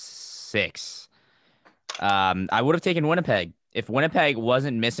in 6. I would have taken Winnipeg. If Winnipeg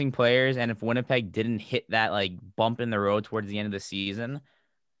wasn't missing players and if Winnipeg didn't hit that like bump in the road towards the end of the season,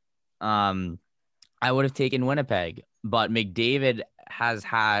 I would have taken Winnipeg. But McDavid has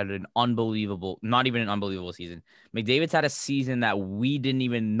had not even an unbelievable season. McDavid's had a season that we didn't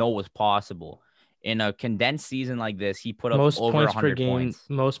even know was possible. In a condensed season like this, he put up over 100 points.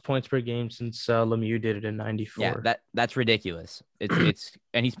 Most points per game since Lemieux did it in 94. Yeah, that's ridiculous. It's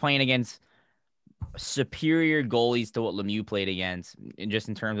and he's playing against superior goalies to what Lemieux played against, and just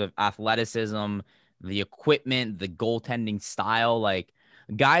in terms of athleticism, the equipment, the goaltending style. Like,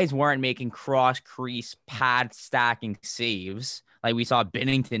 guys weren't making cross crease pad stacking saves like we saw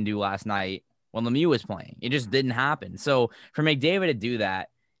Binnington do last night when Lemieux was playing. It just didn't happen. So for McDavid to do that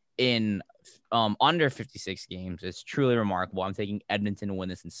in under 56 games is truly remarkable. I'm taking Edmonton to win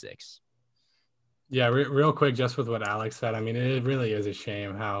this in 6. Yeah, real quick, just with what Alex said. I mean, it really is a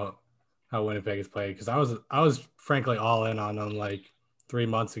shame how Winnipeg has played, because I was frankly all in on them like 3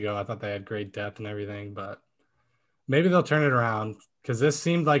 months ago. I thought they had great depth and everything, but maybe they'll turn it around, because this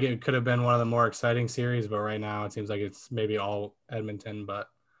seemed like it could have been one of the more exciting series, but right now it seems like it's maybe all Edmonton, but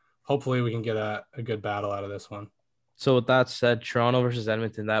hopefully we can get a good battle out of this one. So with that said, Toronto versus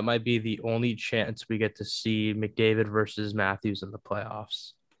Edmonton, that might be the only chance we get to see McDavid versus Matthews in the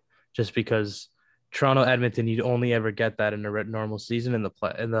playoffs, just because Toronto Edmonton, you'd only ever get that in a normal season in the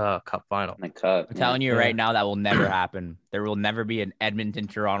cup final. In the cup, I'm telling you right now, that will never happen. There will never be an Edmonton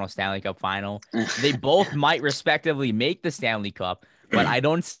Toronto Stanley Cup final. They both might respectively make the Stanley Cup, but I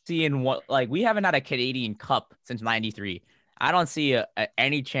don't see we haven't had a Canadian Cup since '93. I don't see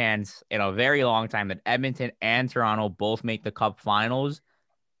any chance in a very long time that Edmonton and Toronto both make the cup finals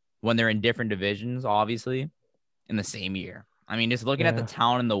when they're in different divisions, obviously, in the same year. I mean, just looking at the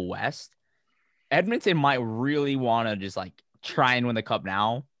town in the West, Edmonton might really want to just like try and win the cup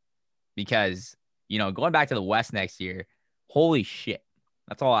now, because going back to the West next year, holy shit.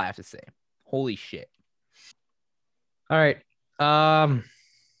 That's all I have to say. Holy shit. All right.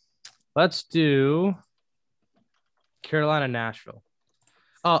 Let's do Carolina, Nashville.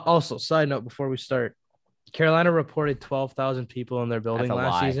 Also, side note before we start, Carolina reported 12,000 people in their building That's a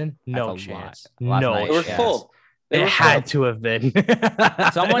last lie. season. That's No a chance. lie. Last No night, They were chance. full. It had to have been.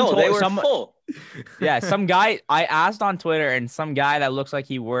 They were full. Yeah, some guy I asked on Twitter, and some guy that looks like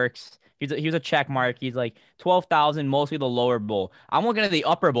he works. He's a check mark. He's like 12,000, mostly the lower bowl. I'm looking at the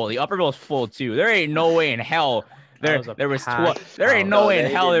upper bowl. The upper bowl is full too. There ain't no way in hell. There was 12. There ain't no way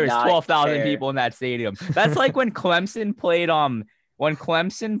in hell there was 12,000 people in that stadium. That's like when Clemson played.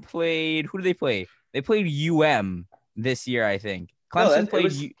 Who did they play? They played this year, I think. Clemson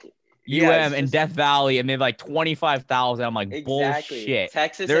played UM in Death Valley, and they had like 25,000. I'm like, bullshit.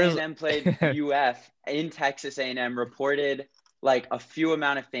 Texas A&M played UF in Texas A&M. Reported like a few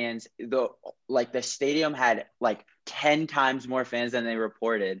amount of fans. The stadium had like 10 times more fans than they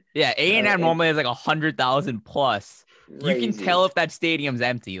reported. Yeah, A&M normally has like 100,000 plus. Crazy. You can tell if that stadium's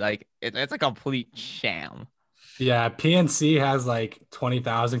empty. Like it's a complete sham. Yeah, PNC has like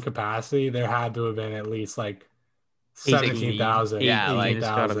 20,000 capacity. There had to have been at least like 17,000. Yeah, like it's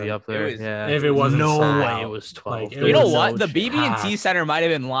got to be up there. If it wasn't no sold way out. it was 12. Like, You know was what? so The BB&T packed. Center might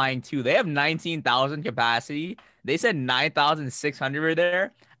have been lying too. They have 19,000 capacity. They said 9,600 were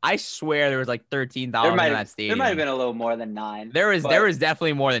there. I swear there was like 13,000 in that stadium. There might have been a little more than 9. There was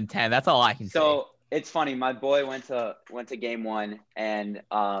definitely more than 10. That's all I can say. So it's funny. My boy went to game 1, and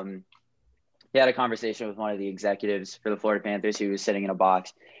he had a conversation with one of the executives for the Florida Panthers who was sitting in a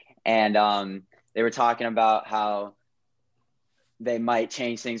box, and they were talking about how they might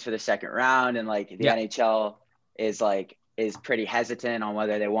change things for the second round, and like the NHL is pretty hesitant on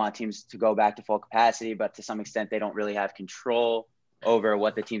whether they want teams to go back to full capacity, but to some extent they don't really have control over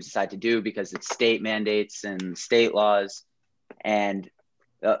what the teams decide to do because it's state mandates and state laws. And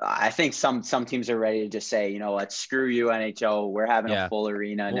I think some teams are ready to just say, you know what, screw you NHL, we're having a full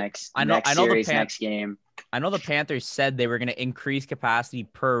arena next game. I know the Panthers said they were going to increase capacity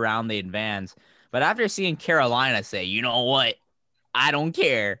per round they advance, but after seeing Carolina say, you know what, I don't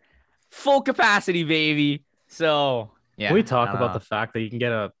care, full capacity, baby. So yeah, can we talk about the fact that you can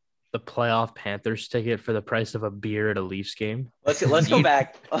get the playoff Panthers ticket for the price of a beer at a Leafs game? Let's go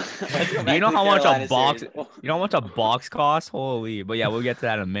back. You know how much a box? You know how much a box costs? Holy! But yeah, we'll get to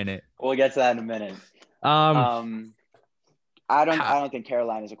that in a minute. I don't think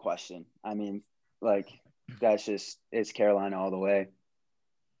Carolina's a question. I mean, like it's Carolina all the way.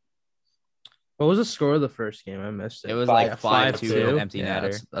 What was the score of the first game? I missed it. It was like 5-2 empty yeah,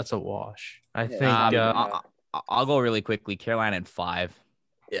 netter. That's a wash. I think. I'll go really quickly. Carolina in 5.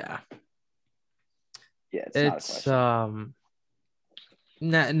 Yeah. Yeah, it's not a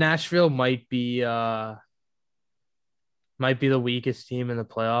question. Nashville might be the weakest team in the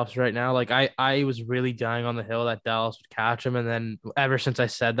playoffs right now. Like I was really dying on the hill that Dallas would catch them, and then ever since I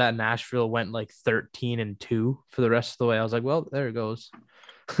said that, Nashville went like 13-2 for the rest of the way. I was like, well, there it goes.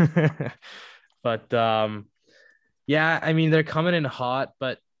 But yeah, I mean they're coming in hot,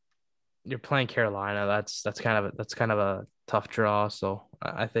 but you're playing Carolina. That's kind of a tough draw. So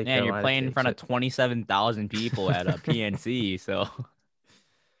I think. Man, you're playing in front of 27,000 people at a PNC. So.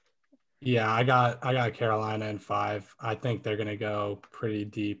 Yeah, I got Carolina in 5. I think they're gonna go pretty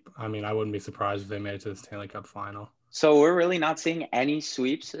deep. I mean, I wouldn't be surprised if they made it to the Stanley Cup final. So we're really not seeing any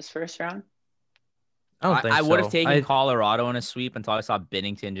sweeps this first round? I would have taken Colorado in a sweep until I saw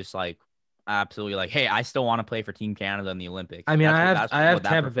Binnington just like absolutely like, hey, I still want to play for Team Canada in the Olympics. I mean, I have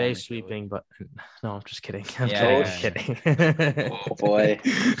Tampa Bay sweeping, but no, I'm just kidding. I'm kidding. Oh boy.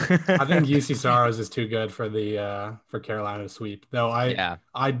 I think UC Saros is too good for Carolina to sweep. Though I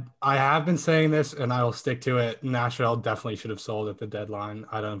have been saying this and I will stick to it. Nashville definitely should have sold at the deadline.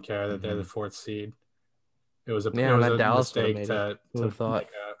 I don't care that they're the 4th seed. It was a mistake to make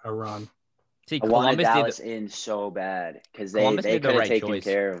a run. See, I wanted Dallas in so bad because they could have taken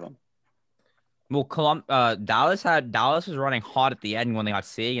care of them. Well, Dallas was running hot at the end when they got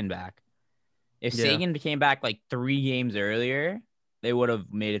Sagan back. If Sagan came back like 3 games earlier, they would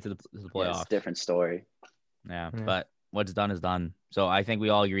have made it to the playoffs. It's a different story. Yeah, but what's done is done. So I think we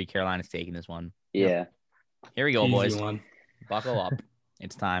all agree Carolina's taking this one. Yeah. Here we go, Easy boys. one. Buckle up.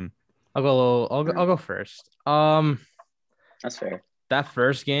 It's time. I'll go first. That's fair. That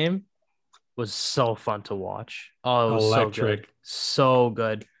first game was so fun to watch. Oh, it was electric. So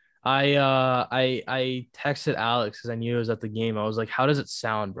good. I texted Alex because I knew he was at the game. I was like, how does it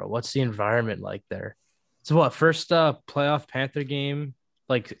sound, bro? What's the environment like there? So what, first playoff Panther game?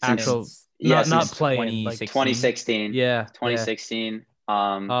 Like actual not playing, like 2016. Yeah. 2016.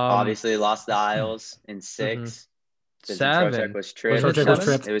 Obviously lost the Isles in 6. Seven. Was tripped. Trocheck was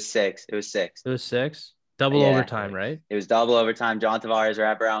tripped. It was 6. It was 6. It was 6. Double overtime, right? It was double overtime. John Tavares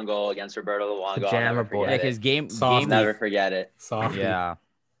wraparound goal against Roberto Luongo. Pajama boy. Yeah, his game never forget it. Soft. Yeah.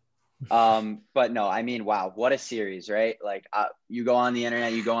 But no, I mean, wow, what a series, right? Like, you go on the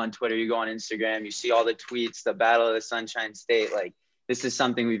internet, you go on Twitter, you go on Instagram, you see all the tweets, the Battle of the Sunshine State. Like, this is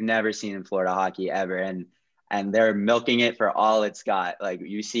something we've never seen in Florida hockey ever, and they're milking it for all it's got. Like,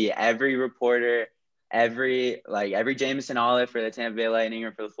 you see every reporter, every Jameson Olive for the Tampa Bay Lightning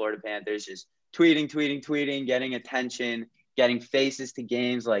or for the Florida Panthers just tweeting, getting attention, getting faces to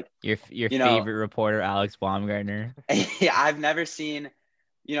games. Like your favorite reporter, Alex Baumgartner. Yeah, I've never seen.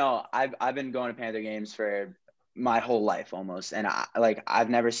 I've been going to Panther games for my whole life almost, and I've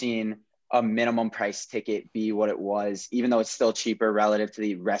never seen a minimum price ticket be what it was, even though it's still cheaper relative to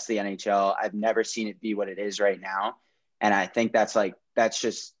the rest of the NHL. I've never seen it be what it is right now, and I think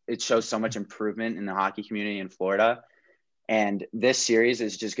it shows so much improvement in the hockey community in Florida. And this series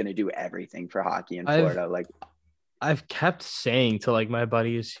is just going to do everything for hockey in Florida. I've kept saying to my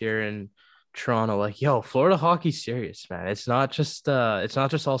buddies here in Toronto, like, yo, Florida hockey's serious, man. It's not just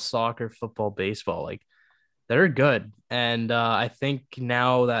all soccer, football, baseball. Like, they're good. And I think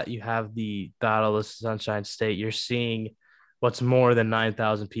now that you have the Battle of Sunshine State, you're seeing what's more than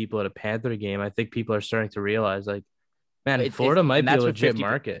 9,000 people at a Panther game. I think people are starting to realize, like, man, Florida might be a legit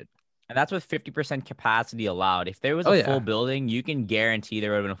market. And that's with 50% capacity allowed. If there was a full building, you can guarantee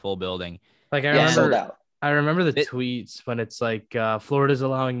there would have been a full building. Like, I remember the tweets when it's like Florida's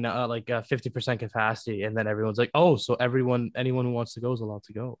allowing 50% capacity, and then everyone's like, oh, so anyone who wants to go is allowed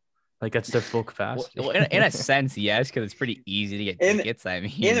to go. Like, that's their full capacity. Well, in a sense, yes, because it's pretty easy to get tickets. I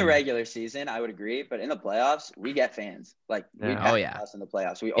mean, in the regular season, I would agree, but in the playoffs, we get fans. Like, we have us in the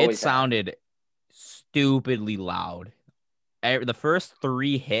playoffs. It sounded stupidly loud. The first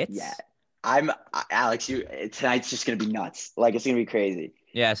 3 hits. Yeah. Alex, tonight's just going to be nuts. Like, it's going to be crazy.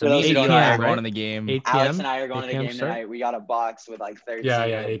 Yeah, so me and I are going to the game. Alex and I are going to the game tonight. We got a box with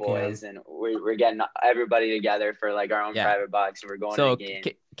 30 boys, and we're getting everybody together for our own private box, and we're going to the game.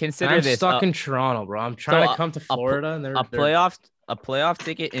 Consider I'm this. stuck in Toronto, bro. I'm trying to come to Florida, and a playoff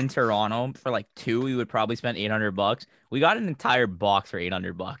ticket in Toronto for 2, we would probably spend $800. We got an entire box for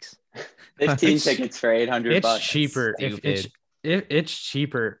 $800. 15 tickets for $800. It's cheaper. It's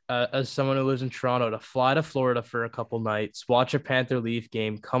cheaper as someone who lives in Toronto to fly to Florida for a couple nights, watch a Panther Leaf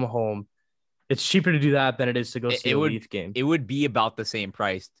game, come home. It's cheaper to do that than it is to go see a Leaf game. It would be about the same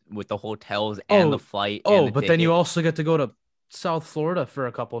price with the hotels and the flight. But then you also get to go to South Florida for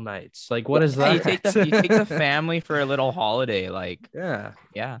a couple nights. Like, what is that? You take the family for a little holiday. Like,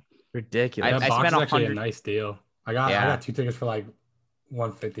 yeah, ridiculous. That box is actually a nice deal. I got 2 tickets for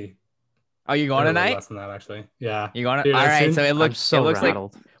 $150. Oh, you're going tonight? Less than that, actually. Yeah. You're going. All right. So it looks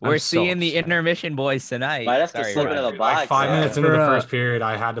rattled. Like we're seeing the intermission boys tonight. Might have to slip into the box. 5 minutes into the first period,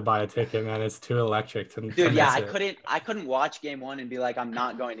 I had to buy a ticket, man. It's too electric to. Dude, I couldn't watch game 1 and be like, I'm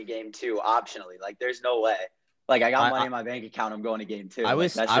not going to game 2 optionally. Like, there's no way. Like, I got money in my bank account. I'm going to game 2. I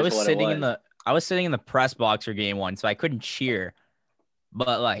was sitting in the press box for game 1, so I couldn't cheer.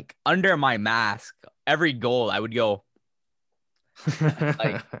 But under my mask, every goal I would go.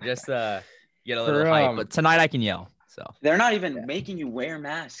 Just get a little hype, but tonight I can yell. So they're not even making you wear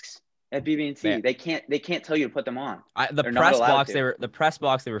masks at BB&T. Yeah. They can't tell you to put them on. The press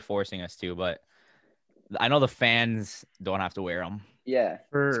box they were forcing us to, but I know the fans don't have to wear them. Yeah,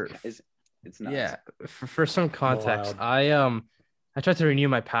 it's nuts. Yeah, for some context, I tried to renew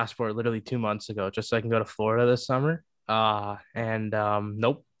my passport literally 2 months ago just so I can go to Florida this summer.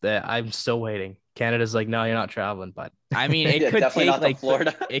 Nope, I'm still waiting. Canada's like, no, you're not traveling, but I mean, it could take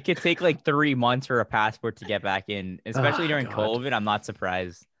Florida. It could take 3 months for a passport to get back in, especially during COVID. I'm not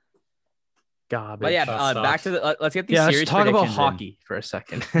surprised. Garbage. But yeah, back to let's get these series. Let's talk about hockey for a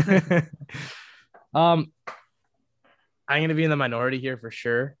second. I'm gonna be in the minority here for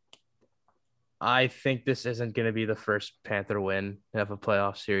sure. I think this isn't going to be the first Panther win of a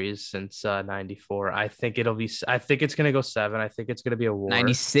playoff series since 94. I think it's going to go 7. I think it's going to be a war.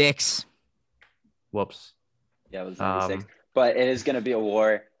 96. Whoops. Yeah, it was 96. But it is going to be a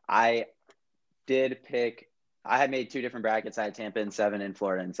war. I had made 2 different brackets. I had Tampa in 7 and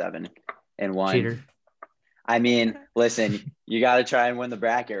Florida in 7 and 1. Cheater. I mean, listen, you got to try and win the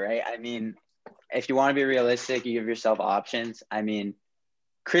bracket, right? I mean, if you want to be realistic, you give yourself options. I mean,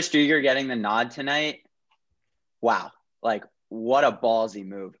 Chris Drieger getting the nod tonight. Wow. What a ballsy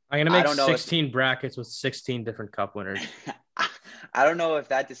move. I'm going to make 16 brackets with 16 different cup winners. I don't know if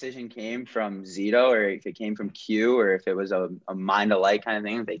that decision came from Zito or if it came from Q or if it was a mind alike kind of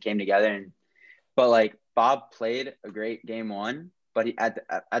thing. If they came together but Bob played a great game 1 but at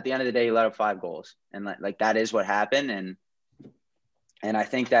the end of the day, he let up 5 goals, and like that is what happened. And I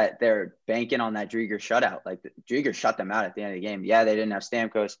think that they're banking on that Drieger shutout. Like Drieger shut them out at the end of the game. Yeah, they didn't have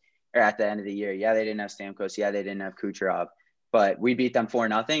Stamkos, or at the end of the year. Yeah, they didn't have Stamkos. Yeah, they didn't have Kucherov. But we beat them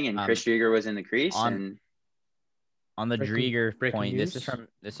 4-0, and Chris Drieger was in the crease. On the Drieger point, news?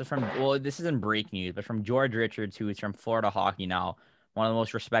 this is from well, this isn't break news, but from George Richards, who is from Florida Hockey Now, one of the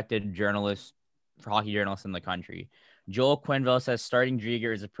most respected hockey journalists in the country. Joel Quenneville says starting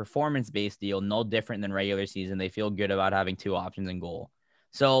Drieger is a performance-based deal, no different than regular season. They feel good about having 2 options in goal.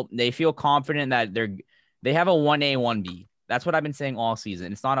 So they feel confident that they have a 1A, 1B. That's what I've been saying all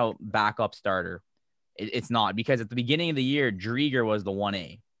season. It's not a backup starter. It's not, because at the beginning of the year, Drieger was the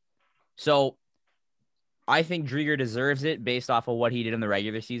 1A. So I think Drieger deserves it based off of what he did in the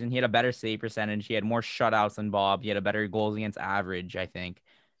regular season. He had a better save percentage. He had more shutouts than Bob. He had a better goals against average, I think.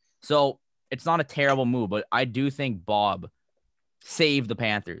 So it's not a terrible move, but I do think Bob saved the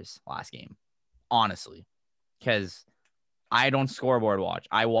Panthers last game, honestly, because I don't scoreboard watch.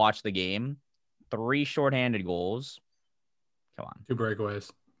 I watch the game. 3 shorthanded goals. Come on. 2 breakaways.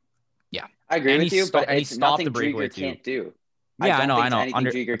 Yeah. I agree with you, but it's nothing Drieger can't do. Yeah, I know.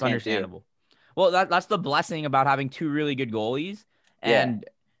 It's understandable. Well, that's the blessing about having 2 really good goalies, and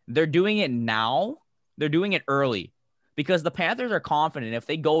they're doing it now. They're doing it early because the Panthers are confident if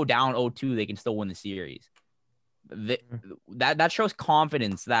they go down 0-2, they can still win the series. That shows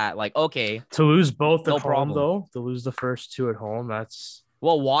confidence that, like, okay, to lose both no at problem. home though, to lose the first 2 at home, that's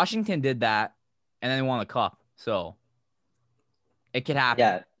Washington did that, and then they won the cup, so it could happen.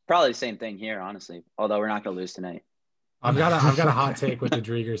 Yeah, probably the same thing here, honestly. Although we're not gonna lose tonight. I've got a hot take with the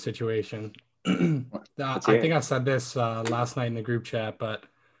Drieger situation. I think I said this last night in the group chat, but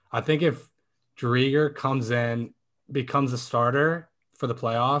I think if Drieger comes in, becomes a starter for the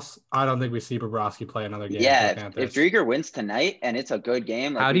playoffs, I don't think we see Bobrovsky play another game. Yeah, if Drieger wins tonight and it's a good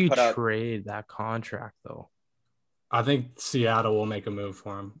game, like, how do you trade that contract though? I think Seattle will make a move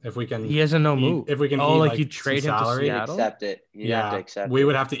for him if we can. He has no move. If we can, you trade him to Seattle. Accept it. We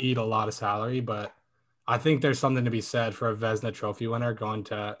would have to eat a lot of salary, but I think there's something to be said for a Vezina Trophy winner going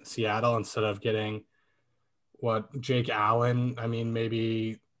to Seattle instead of getting Jake Allen. I mean,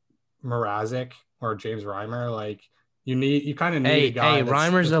 maybe Mrazek or James Reimer. Like you kind of need a guy. Hey,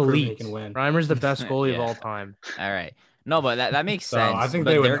 Reimer's elite. Reimer's the best goalie of all time. All right. No, but that makes sense. I think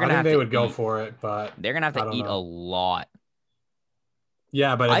they would go for it, but they're gonna have to eat a lot.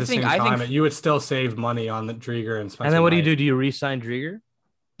 Yeah, but at the same time, you would still save money on the Drieger and Spencer. And then what do you do? Do you re-sign Drieger?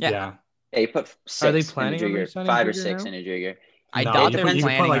 Yeah, you put 6. Are they planning in a Drieger? 5 or 6 in a Drieger? I doubt they're planning.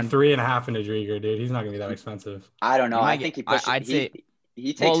 You put like 3.5 in a Drieger, dude. He's not gonna be that expensive. I don't know. I think he pushes. I'd say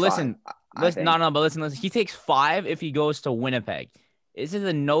he takes. Well, listen. But listen. He takes 5 if he goes to Winnipeg. This is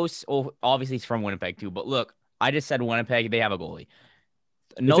a no. Oh, obviously he's from Winnipeg too. But look, I just said Winnipeg. They have a goalie.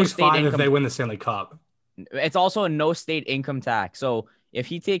 No state 5 income, if they win the Stanley Cup. It's also a no state income tax. So if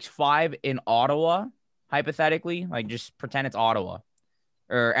he takes 5 in Ottawa, hypothetically, like just pretend it's Ottawa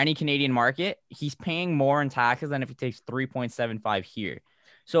or any Canadian market, he's paying more in taxes than if he takes 3.75 here.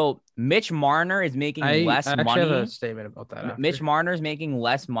 So Mitch Marner is making less money. I have a statement about that. After. Mitch Marner is making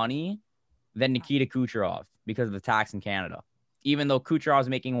less money than Nikita Kucherov because of the tax in Canada. Even though Kucherov's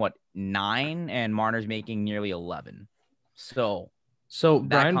making 9 and Marner's making nearly 11. So that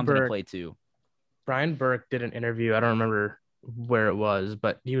Brian comes into play too. Brian Burke did an interview. I don't remember where it was,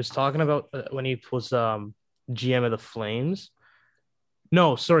 but he was talking about when he was GM of the Flames.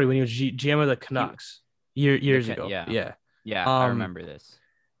 No, sorry, when he was GM of the Canucks years ago. Yeah. I remember this.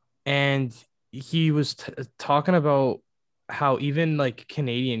 And he was talking about how even like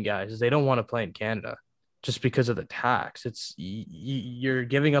Canadian guys, they don't want to play in Canada just because of the tax. It's you're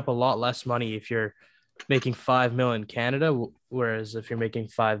giving up a lot less money if you're making $5 million in Canada, whereas if you're making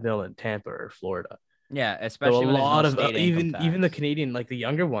 $5 million in Tampa or Florida. Yeah, especially so a lot of even the Canadian, like the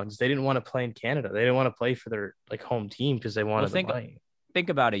younger ones, they didn't want to play in Canada. They didn't want to play for their like home team because they wanted to play. Think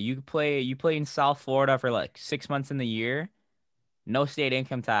about it. You play in South Florida for like 6 months in the year, no state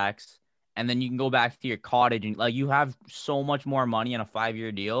income tax, and then you can go back to your cottage and like you have so much more money on a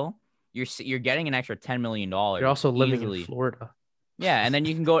 5-year deal. You're getting an extra $10 million. You're also living in Florida. Yeah, and then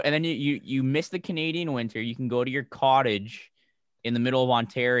you can go, and then you miss the Canadian winter. You can go to your cottage in the middle of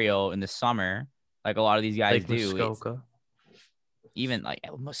Ontario in the summer, like a lot of these guys do. Muskoka. Even like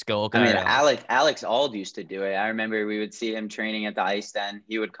Muskoka. I mean, Alex Auld used to do it. I remember we would see him training at the ice. Then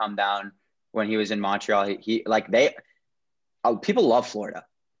he would come down when he was in Montreal. People love Florida.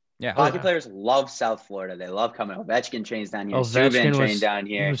 Yeah, hockey players love South Florida. They love coming. Ovechkin trains down here. Subban trained down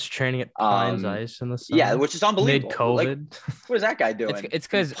here. He was training at Pines Ice in the summer. Yeah, which is unbelievable. Mid-COVID. What is that guy doing? It's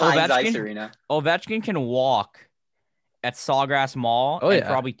because Ovechkin can walk at Sawgrass Mall, Oh, and yeah.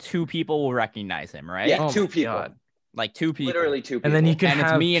 probably 2 people will recognize him, right? Yeah, Oh two my people. God. Like 2 people. Literally 2 people. And then you can And it's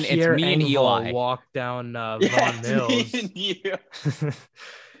have me and- it's Pierre me and Engvall Eli. walk down yeah, Vaughan it's Mills. me and you.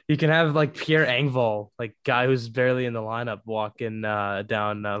 You can have like Pierre Engvall, like guy who's barely in the lineup, walking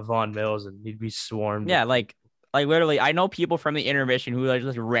down Vaughan Mills, and he'd be swarmed. Yeah, like literally, I know people from the intermission who like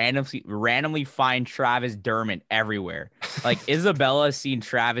just randomly find Travis Dermott everywhere. Like Isabella has seen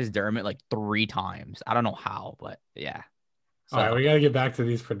Travis Dermott like 3 times. I don't know how, but yeah. So, All right, we got to get back to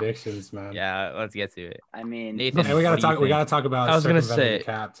these predictions, man. yeah, let's get to it. I mean, Nathan, And we got what to do you talk. We think? got to talk about. I was gonna circumventing say, the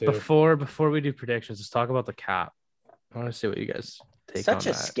cap too. before we do predictions, let's talk about the cap. I want to see what you guys take such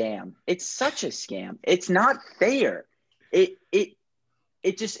on a that. scam. It's such a scam. It's not fair.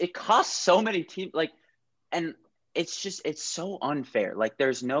 It costs so many teams, like, and it's so unfair. Like,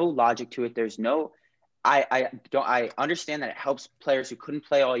 there's no logic to it. There's no, I understand that it helps players who couldn't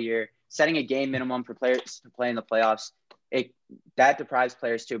play all year, setting a game minimum for players to play in the playoffs. That deprives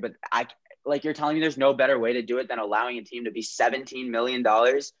players too, but like you're telling me there's no better way to do it than allowing a team to be $17 million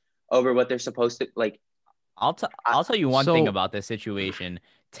over what they're supposed to, like. I'll tell you one So- thing about this situation.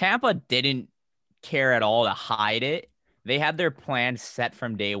 Tampa didn't care at all to hide it. They had their plan set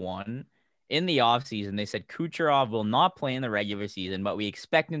from day one. In the offseason, they said Kucherov will not play in the regular season, but we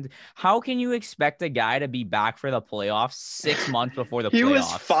expect him to. How can you expect a guy to be back for the playoffs 6 months before the He playoffs?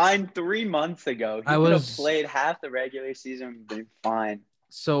 was fine 3 months ago. He could have played half the regular season and been fine.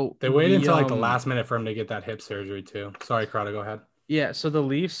 So They waited until like the last minute for him to get that hip surgery too. Sorry, Corrado, go ahead. Yeah, so the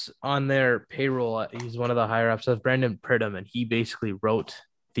Leafs on their payroll, he's one of the higher ups of Brendan Pridham, and he basically wrote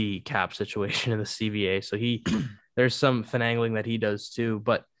the cap situation in the CBA. So there's some finagling that he does too,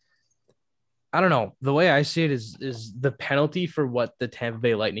 but I don't know. The way I see it is the penalty for what the Tampa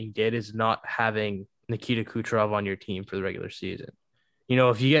Bay Lightning did is not having Nikita Kucherov on your team for the regular season. You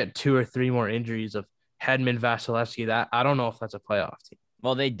know, if you get 2 or 3 more injuries of Hedman, Vasilevsky, that I don't know if that's a playoff team.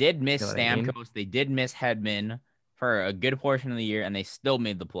 Well, they did miss You know what I mean? Stamkos. They did miss Hedman for a good portion of the year, and they still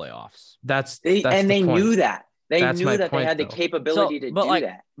made the playoffs. They knew that. They That's knew my that they point, had the though. capability to do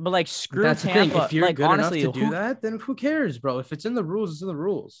that. But like, screw That's the Tampa. thing. If you're like, good honestly, enough to do that, then who cares, bro? If it's in the rules, it's in the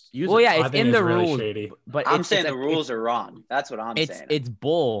rules. Use it. Yeah, I it's think in the really rules. shady. But I'm it's saying the a- rules are wrong. That's what I'm saying. It's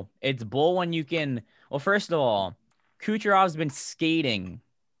bull. It's bull when you can. Well, first of all, Kucherov's been skating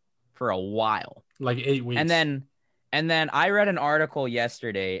for a while, Like 8 weeks. and then I read an article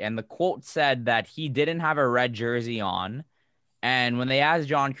yesterday, and the quote said that he didn't have a red jersey on, and when they asked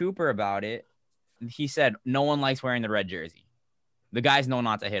John Cooper about it, he said no one likes wearing the red jersey. The guys know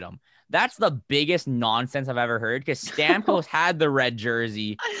not to hit him. That's the biggest nonsense I've ever heard, because Stamkos had the red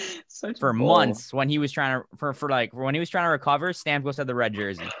jersey Such for bull. months when he was trying to when he was trying to recover. Stamkos had the red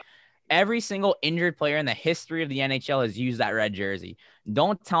jersey. Every single injured player in the history of the NHL has used that red jersey.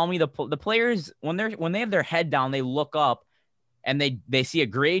 Don't tell me the players when they have their head down, they look up and they see a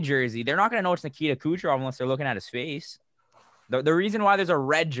gray jersey. They're not going to know it's Nikita Kucherov unless they're looking at his face. The reason why there's a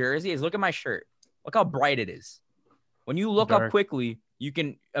red jersey is look at my shirt. Look how bright it is. When you look up quickly, you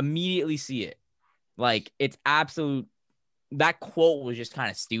can immediately see it. Like, it's absolute. That quote was just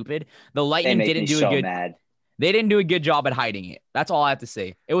kind of stupid. The Lightning didn't do a good. Mad. They didn't do a good job at hiding it. That's all I have to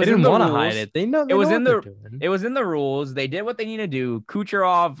say. It was They didn't in the want to rules. hide it. They know. It was know in what the. they're doing. It was in the rules. They did what they need to do.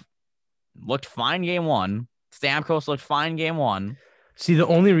 Kucherov looked fine game 1. Stamkos looked fine game 1. See, the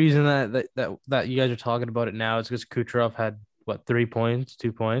only reason that you guys are talking about it now is because Kucherov had what 3 points,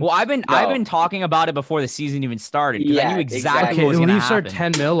 2 points. Well, I've been talking about it before the season even started, because I Yeah, knew exactly exactly. what was the going to Leafs are happen.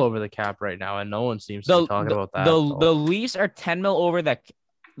 10 mil over the cap right now, and no one seems to be talking about that. The Leafs are 10 mil over the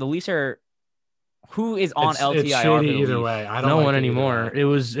Leafs are. Who is on LTIR? It's shady for the either Leafs? way. I don't no like one it either anymore. way. It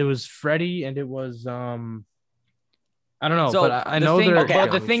was Freddie, and it was I don't know, So but I the know thing, they're. but the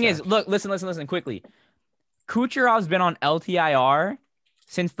Let me thing is, check. look, listen quickly. Kucherov's been on LTIR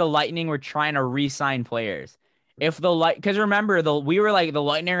since the Lightning were trying to re-sign players. If the because remember we were like the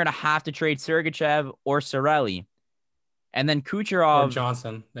Lightning are gonna have to trade Sergachev or Cirelli, and then Or Kucherov.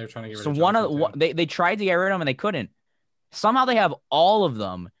 Johnson. They were trying to get rid So of one Johnson, of too. they tried to get rid of him and they couldn't. Somehow they have all of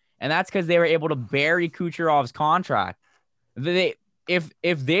them, and that's because they were able to bury Kucherov's contract.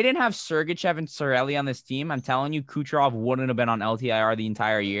 If they didn't have Sergachev and Cirelli on this team, I'm telling you, Kucherov wouldn't have been on LTIR the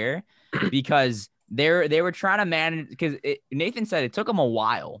entire year, because they were trying to manage. Because Nathan said it took them a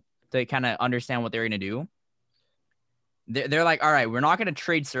while to kind of understand what they're going to do. They're like, all right, we're not going to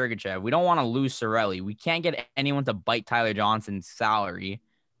trade Sergachev. We don't want to lose Cirelli. We can't get anyone to bite Tyler Johnson's salary.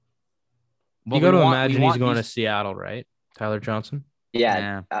 But You got to we imagine he's going to these- Seattle, right? Tyler Johnson.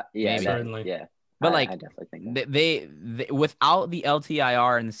 Yeah, maybe. Certainly. Yeah, But I definitely think that. they without the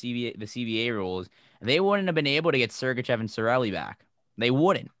LTIR and the CBA rules, they wouldn't have been able to get Sergachev and Cirelli back. They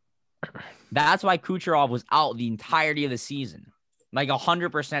wouldn't. That's why Kucherov was out the entirety of the season. Like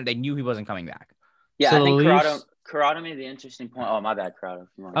 100%, they knew he wasn't coming back. Yeah, So I think the Leafs- Corrado made the interesting point. Oh, my bad, Corrado.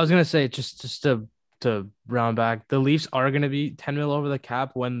 I was gonna say just to round back, the Leafs are gonna be 10 mil over the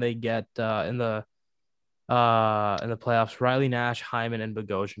cap when they get in the playoffs Riley Nash, Hyman, and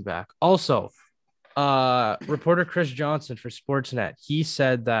Bogosian back. Also, reporter Chris Johnson for Sportsnet, he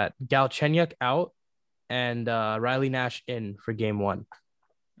said that Galchenyuk out and Riley Nash in for game 1.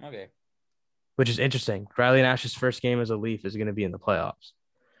 Okay. Which is interesting. Riley Nash's first game as a Leaf is going to be in the playoffs.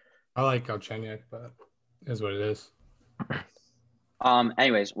 I like Galchenyuk, but it is what it is.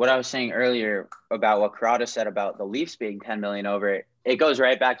 Anyways, what I was saying earlier about what Corrado said about the Leafs being 10 million over, it goes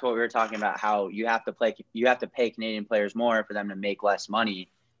right back to what we were talking about, how you have to pay Canadian players more for them to make less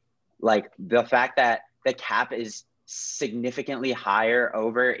money. Like the fact that the cap is significantly higher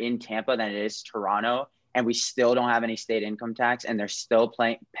over in Tampa than it is Toronto, and we still don't have any state income tax, and they're still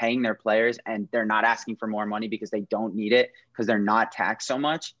paying their players, and they're not asking for more money because they don't need it because they're not taxed so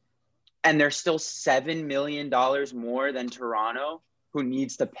much. And they're still $7 million more than Toronto, who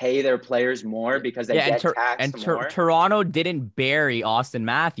needs to pay their players more because they get taxed more. Toronto didn't bury Austin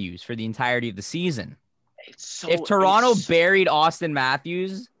Matthews for the entirety of the season. If Toronto buried Austin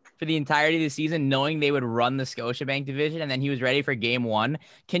Matthews for the entirety of the season, knowing they would run the Scotiabank division and then he was ready for game 1,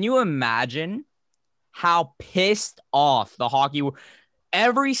 can you imagine how pissed off the hockey were?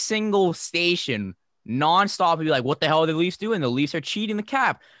 Every single station nonstop would be like, what the hell are the Leafs doing? The Leafs are cheating the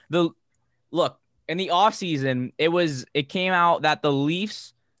cap. Look, in the offseason, it came out that the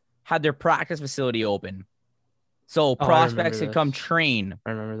Leafs had their practice facility open. So prospects could come train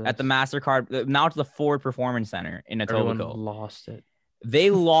at the MasterCard. Now it's the Ford Performance Center in Etobicoke. Everyone lost it. They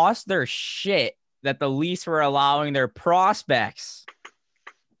lost their shit that the Leafs were allowing their prospects.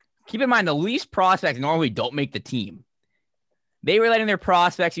 Keep in mind, the Leafs prospects normally don't make the team. They were letting their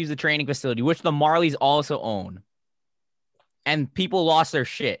prospects use the training facility, which the Marlies also own. And people lost their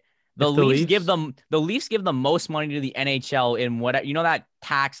shit. The Leafs give the most money to the NHL in what, you know, that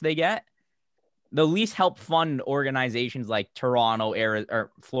tax they get. The Leafs help fund organizations like Toronto,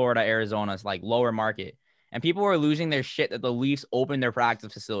 or Florida, Arizona's like lower market, and people were losing their shit that the Leafs opened their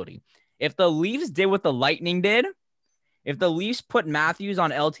practice facility. If the Leafs did what the Lightning did, if the Leafs put Matthews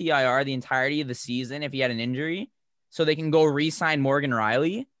on LTIR the entirety of the season, if he had an injury, so they can go re-sign Morgan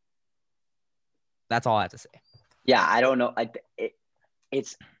Riley, that's all I have to say. Yeah, I don't know.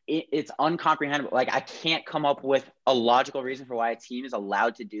 It's uncomprehendable. Like, I can't come up with a logical reason for why a team is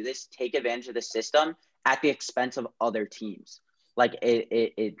allowed to do this, take advantage of the system at the expense of other teams. Like,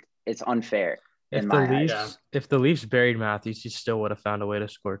 it's unfair in my eyes. If the Leafs buried Matthews, he still would have found a way to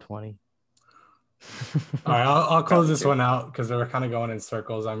score 20. All right, I'll close this one out because we're kind of going in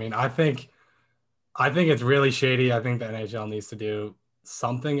circles. I mean, I think it's really shady. I think the NHL needs to do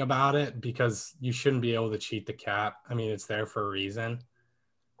something about it because you shouldn't be able to cheat the cap. I mean, it's there for a reason.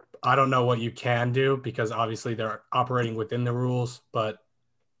 I don't know what you can do because obviously they're operating within the rules, but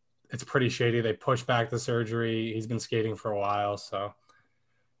it's pretty shady. They pushed back the surgery. He's been skating for a while, so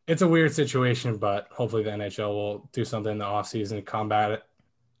it's a weird situation, but hopefully the NHL will do something in the offseason to combat it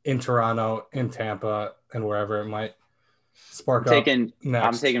in Toronto, in Tampa, and wherever it might spark up next.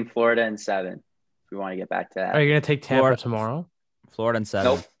 I'm taking Florida in 7 if we want to get back to that. Are you going to take Tampa tomorrow? Florida in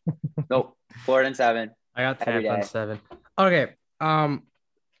 7. Nope. Florida in 7. I got Tampa in 7. Okay.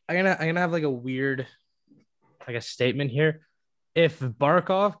 I'm gonna have like a weird, like a statement here. If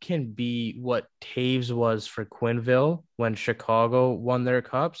Barkov can be what Taves was for Quenneville when Chicago won their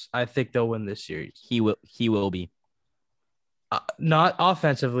cups, I think they'll win this series. He will be. Not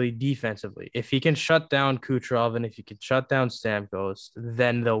offensively, defensively. If he can shut down Kucherov and if he can shut down Stamkos,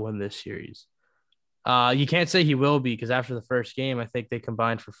 then they'll win this series. You can't say he will be because after the first game, I think they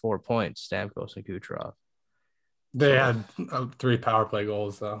combined for 4 points, Stamkos and Kucherov. They had 3 power play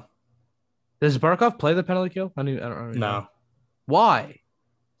goals, though. Does Barkov play the penalty kill? I don't know. Why?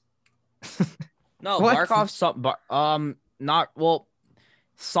 No, Barkov.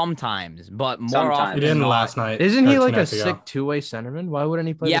 Sometimes, but more often. He didn't last night. Isn't he like a sick two-way centerman? Why wouldn't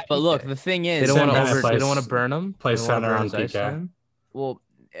he play? Yeah, but look, the thing is, they don't want to burn him. Play center on PK. Well,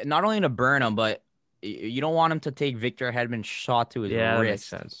 not only to burn him, but you don't want him to take Victor Hedman's shot to his wrist. That makes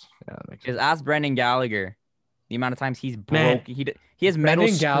sense. Because ask Brendan Gallagher the amount of times he's broke. He has metal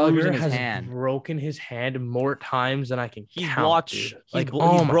screws in his hand. Broken his hand more times than I can count. He's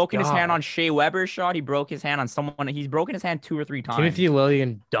broken his hand on Shea Weber's shot. He broke his hand on someone. He's broken his hand 2 or 3 times. Timothy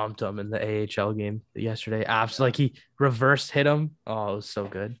Lillian dumped him in the AHL game yesterday. Absolutely, like he reversed hit him. Oh, it was so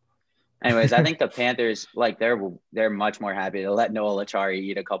good. Anyways, I think the Panthers, like they're much more happy to let Noah Lachari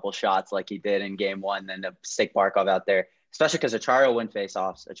eat a couple shots like he did in game 1 than to stick Barkov out there. especially because Achari will win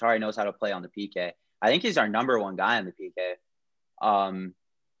faceoffs. Achari knows how to play on the PK. I think he's our number one guy on the PK.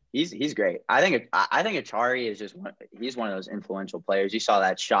 He's great. I think Achari is he's one of those influential players. You saw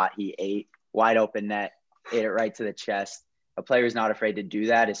that shot he ate, wide open net, ate it right to the chest. A player who's not afraid to do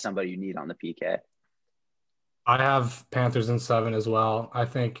that is somebody you need on the PK. I have Panthers in 7 as well. I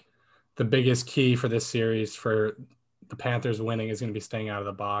think the biggest key for this series for the Panthers winning is going to be staying out of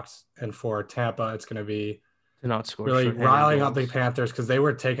the box. And for Tampa, it's going to be To not score really shorthanded riling up the goals. Panthers because they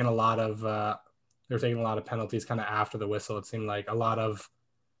were taking a lot of penalties kind of after the whistle. It seemed like a lot of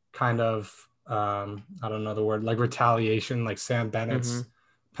kind of I don't know the word, like retaliation. Like Sam Bennett's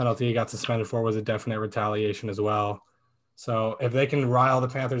penalty he got suspended for was a definite retaliation as well. So if they can rile the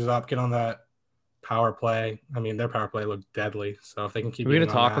Panthers up, get on that power play. I mean, their power play looked deadly. So if they can keep, Are we going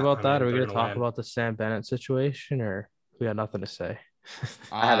getting to on talk about that? I Are mean, we they're going to talk win. about the Sam Bennett situation, or we got nothing to say?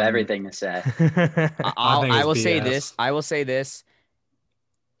 I have everything to say. I will it's say BS. this. I will say this.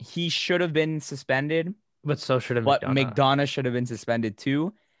 He should have been suspended, But so should have but McDonough. McDonough should have been suspended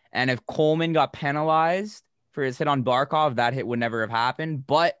too. And if Coleman got penalized for his hit on Barkov, that hit would never have happened.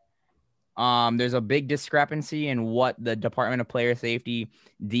 But there's a big discrepancy in what the Department of Player Safety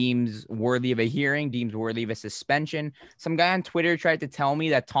deems worthy of a hearing, deems worthy of a suspension. Some guy on Twitter tried to tell me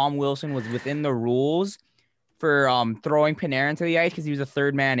that Tom Wilson was within the rules for throwing Panarin to the ice because he was a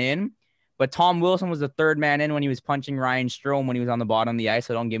third man in. But Tom Wilson was the third man in when he was punching Ryan Strome when he was on the bottom of the ice.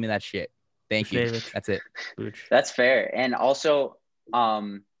 So don't give me that shit. Thank you. David. That's it. Booch. That's fair. And also,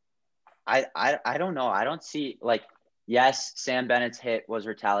 I don't know. I don't see, like, yes, Sam Bennett's hit was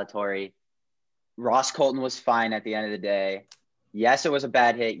retaliatory. Ross Colton was fine at the end of the day. Yes, it was a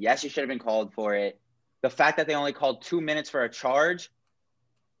bad hit. Yes, you should have been called for it. The fact that they only called 2 minutes for a charge,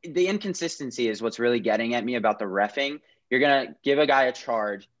 the inconsistency is what's really getting at me about the reffing. You're going to give a guy a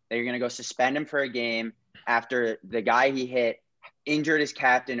charge, then you're going to go suspend him for a game after the guy he hit injured his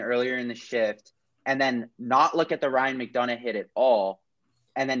captain earlier in the shift, and then not look at the Ryan McDonough hit at all,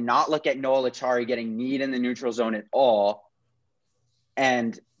 and then not look at Noel Acciari getting kneed in the neutral zone at all,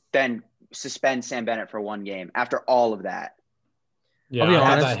 and then suspend Sam Bennett for 1 game after all of that. Yeah, I'll be I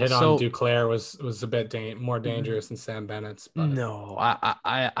thought honest, that hit so- on Duclair was a bit more dangerous than Sam Bennett's. But No,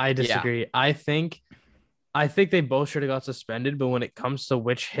 I disagree. I think they both should have got suspended, but when it comes to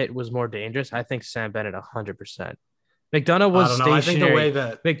which hit was more dangerous, I think Sam Bennett 100%. McDonough was I don't know. I think the stationary. way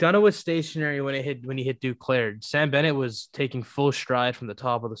that McDonough was stationary when he hit Duclair. Sam Bennett was taking full stride from the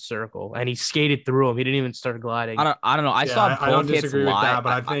top of the circle, and he skated through him. He didn't even start gliding. I don't know. I saw both I don't hits disagree with live.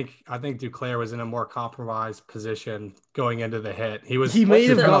 that, but I think Duclair was in a more compromised position going into the hit. He He may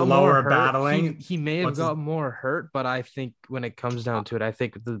have kind got of more lower hurt. battling. He may have What's his- got more hurt, but I think when it comes down to it, I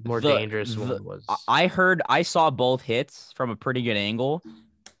think the more The- dangerous the- one was. I saw both hits from a pretty good angle.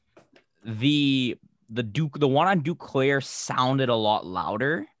 The one on Duclair sounded a lot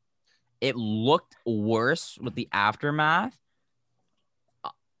louder. It looked worse with the aftermath.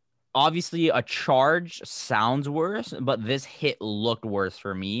 Obviously, a charge sounds worse, but this hit looked worse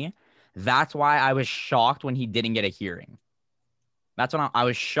for me. That's why I was shocked when he didn't get a hearing. That's when I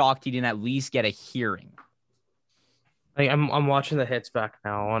was shocked he didn't at least get a hearing. I'm watching the hits back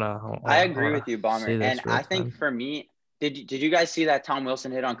now. I agree with you, Bomber. And I think for me, did you guys see that Tom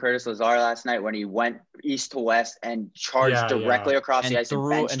Wilson hit on Curtis Lazar last night when he went east to west and charged directly across the ice and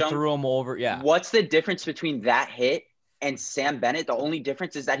benched him? Threw him over? Yeah. What's the difference between that hit and Sam Bennett? The only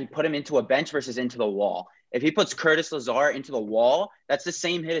difference is that he put him into a bench versus into the wall. If he puts Curtis Lazar into the wall, that's the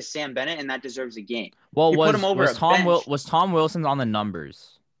same hit as Sam Bennett, and that deserves a game. Well, put him over was Tom Wilson on the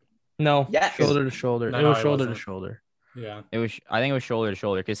numbers? No, Yes. shoulder to shoulder. No, it was it shoulder to wasn't. shoulder. Yeah, I think it was shoulder to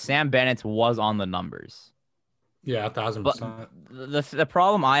shoulder because Sam Bennett's was on the numbers. yeah, 1,000%. The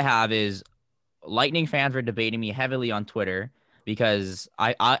problem I have is Lightning fans were debating me heavily on Twitter because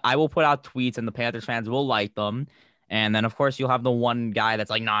I will put out tweets and the Panthers fans will like them. And then, of course, you'll have the one guy that's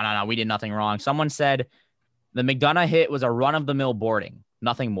like, no, we did nothing wrong. Someone said the McDonough hit was a run-of-the-mill boarding,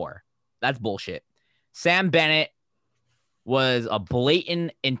 nothing more. That's bullshit. Sam Bennett was a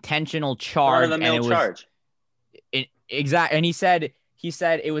blatant intentional charge. Run-of-the-mill charge. Exactly. And he said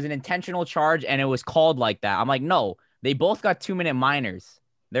it was an intentional charge and it was called like that. I'm like, no, they both got 2-minute minors.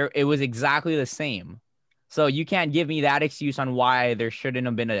 It was exactly the same. So you can't give me that excuse on why there shouldn't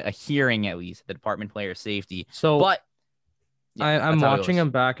have been a hearing, at least, at the Department of Player Safety. So, but I'm watching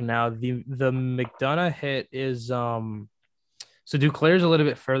him back now. The McDonough hit is so Duclair's a little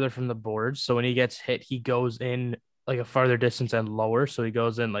bit further from the boards. So when he gets hit, he goes in like a farther distance and lower. So he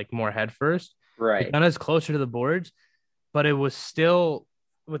goes in like more head first. Right. McDonough's closer to the boards, but it was still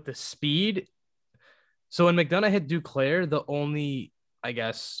with the speed. So when McDonough hit Duclair, the only, I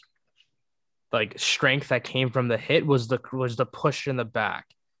guess, like strength that came from the hit was the push in the back.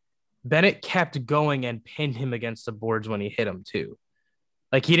 Bennett kept going and pinned him against the boards when he hit him too.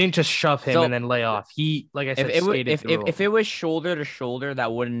 Like he didn't just shove him and then lay off. He, like I said, if it was shoulder to shoulder,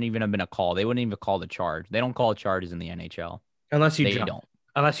 that wouldn't even have been a call. They wouldn't even call the charge. They don't call charges in the NHL unless you they jump. Don't.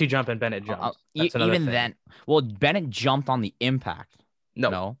 Unless you jump and Bennett jumps. Even thing. Then, well, Bennett jumped on the impact.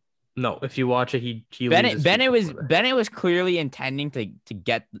 No. If you watch it, he Bennett was clearly intending to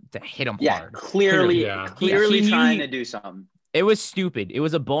hit him hard. Clearly trying to do something. It was stupid. It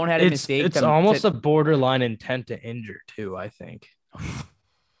was a boneheaded mistake. It's almost a borderline intent to injure too, I think.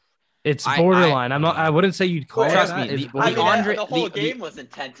 It's borderline. I wouldn't say you'd call it. Trust me. The whole game was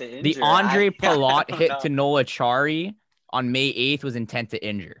intent to injure. The Andre Palat hit to Noah Chari on May 8th was intent to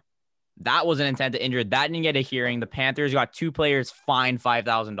injure. That was an intent to injure. That didn't get a hearing. The Panthers got 2 players fined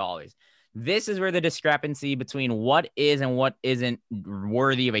 $5,000. This is where the discrepancy between what is and what isn't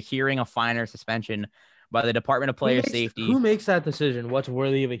worthy of a hearing, a fine, or suspension by the Department of Player Safety. Who makes that decision? What's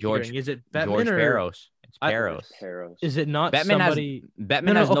worthy of a hearing? Is it Bettman George Barros? It's Barros. Is it not Bettman somebody?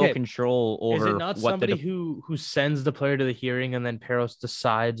 has no control over. Is it not somebody who sends the player to the hearing and then Barros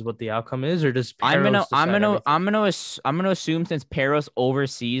decides what the outcome is, or does Barros I'm gonna assume since Barros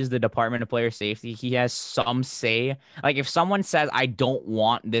oversees the Department of Player Safety, he has some say. Like if someone says I don't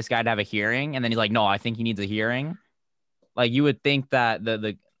want this guy to have a hearing, and then he's like, no, I think he needs a hearing. Like you would think that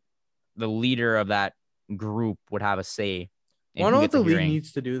the leader of that group would have a say. One of what the league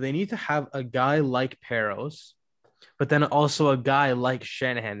needs to do, they need to have a guy like Barros, but then also a guy like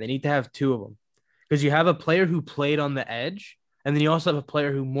Shanahan. They need to have 2 of them because you have a player who played on the edge, and then you also have a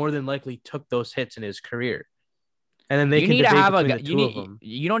player who more than likely took those hits in his career. And then they need to have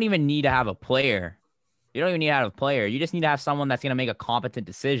you don't even need to have a player. You don't even need to have a player. You just need to have someone that's going to make a competent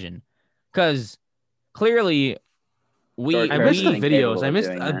decision. Because clearly, I missed the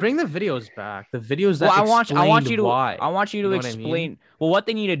videos. Bring the videos back. The videos that I want you to why. I want you to explain. I mean? Well, what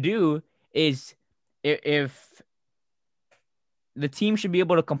they need to do is if the team should be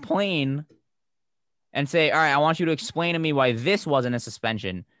able to complain and say, all right, I want you to explain to me why this wasn't a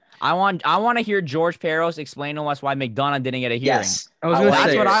suspension. I want to hear George Barros explain to us why McDonough didn't get a hearing. Yes,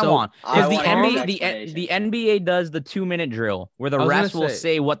 that's what I want. Because the NBA does the 2-minute drill where the refs will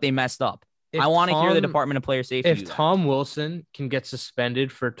say what they messed up. I want to hear the Department of Player Safety. If Tom Wilson can get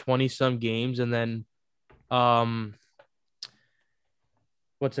suspended for 20-some games and then,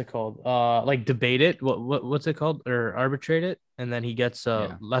 what's it called? Like debate it. What's it called? Or arbitrate it, and then he gets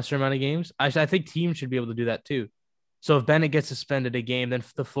a lesser amount of games. I think teams should be able to do that too. So if Bennett gets suspended a game, then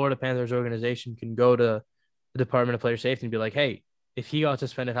the Florida Panthers organization can go to the Department of Player Safety and be like, hey, if he got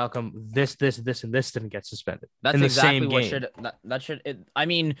suspended, how come this, and this didn't get suspended? That's in the exactly same what game. I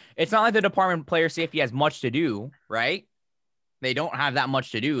mean, it's not like the Department of Player Safety has much to do, right? They don't have that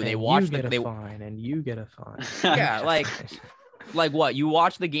much to do. And they watch you get a fine. Yeah, like what? You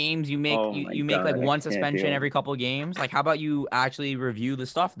watch the games. You make you make like one suspension every couple of games. Like, how about you actually review the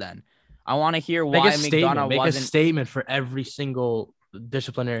stuff then? I want to hear why McDonough make a statement for every single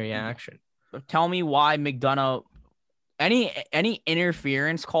disciplinary action. Tell me why McDonough. Any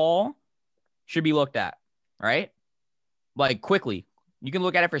interference call should be looked at, right? Like quickly. You can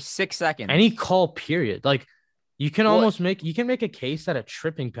look at it for 6 seconds. Any call, period. Like you can make a case that a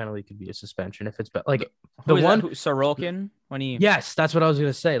tripping penalty could be a suspension if it's like Sorokin when he. Yes, that's what I was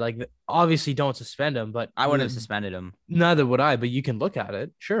gonna say. Like obviously don't suspend him, but I wouldn't have suspended him. Neither would I, but you can look at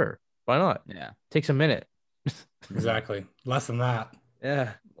it. Sure, why not? Yeah, takes a minute. Exactly, less than that.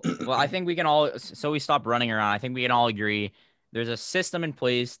 Yeah. Well, I think we can all, so we stop running around. I think we can all agree there's a system in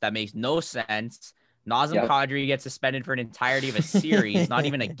place that makes no sense. Nazem Kadri gets suspended for an entirety of a series, not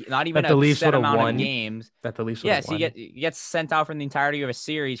even a set amount of games. That the Leafs yes, he gets sent out from the entirety of a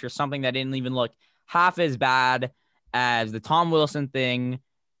series for something that didn't even look half as bad as the Tom Wilson thing.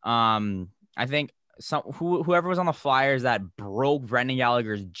 I think whoever was on the Flyers that broke Brendan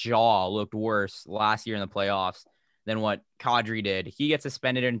Gallagher's jaw looked worse last year in the playoffs than what Kadri did. He gets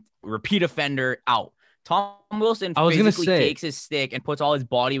suspended and repeat offender out. Tom Wilson physically takes his stick and puts all his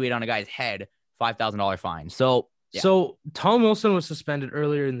body weight on a guy's head, $5,000 fine. So Tom Wilson was suspended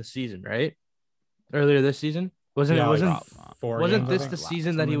earlier in the season, right? Earlier this season? Wasn't this the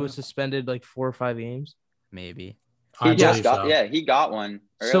season that he was suspended like 4 or 5 games? Maybe. He got one.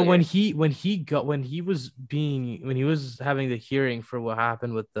 Earlier. So when he was having the hearing for what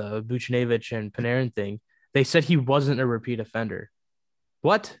happened with the Buchnevich and Panarin thing, they said he wasn't a repeat offender.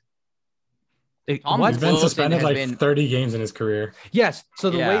 What? He's been suspended like 30 games in his career. Yes. So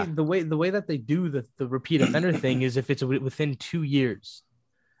the way that they do the repeat offender thing is if it's within 2 years.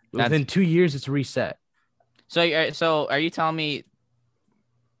 Within 2 years, it's reset. So are you telling me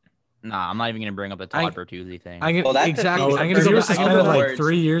Nah, I'm not even gonna bring up the Todd Bertuzzi thing. Exactly. I'm He gonna was suspended like words.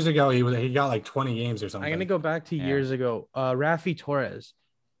 3 years ago. He got like 20 games or something. I'm gonna go back to years ago. Rafi Torres.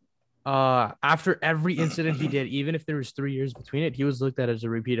 After every incident he did, even if there was 3 years between it, he was looked at as a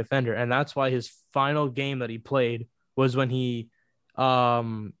repeat offender, and that's why his final game that he played was when he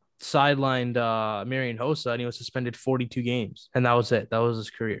sidelined Marian Hossa, and he was suspended 42 games, and that was it. That was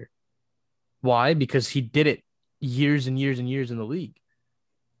his career. Why? Because he did it years and years and years in the league.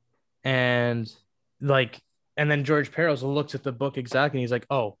 And then George Peros looks at the book exactly, and he's like,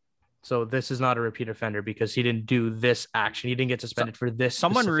 oh, so this is not a repeat offender because he didn't do this action. He didn't get suspended for this.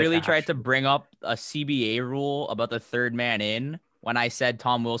 Someone really action. tried to bring up a CBA rule about the third man in when I said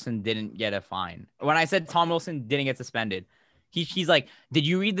Tom Wilson didn't get a fine. When I said Tom Wilson didn't get suspended, he's like, did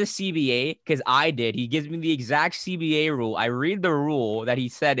you read the CBA? Because I did. He gives me the exact CBA rule. I read the rule that he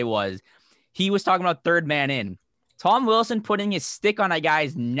said it was. He was talking about third man in. Tom Wilson putting his stick on a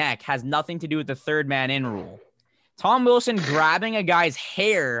guy's neck has nothing to do with the third man in rule. Tom Wilson grabbing a guy's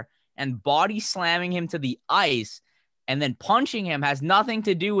hair and body slamming him to the ice and then punching him has nothing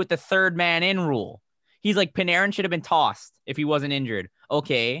to do with the third man in rule. He's like, Panarin should have been tossed if he wasn't injured.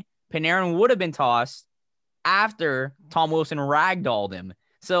 Okay, Panarin would have been tossed after Tom Wilson ragdolled him.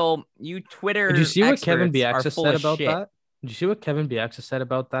 So you Twitter Did you see what Kevin Bieksa said about shit. that? Did you see what Kevin Bieksa said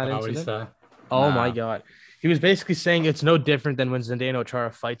about that incident? What Oh my God. He was basically saying it's no different than when Zdeno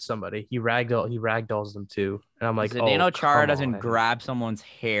Chara fights somebody. He ragdolls them too. And I'm like, Zdeno Chara doesn't grab someone's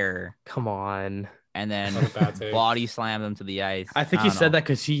hair. Come on. And then body slam them to the ice. I think he said that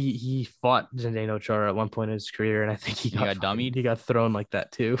because he fought Zdeno Chara at one point in his career, and I think he got dummied. He got thrown like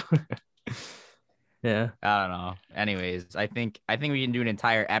that too. Yeah. I don't know. Anyways, I think we can do an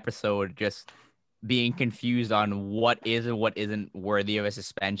entire episode just being confused on what is and what isn't worthy of a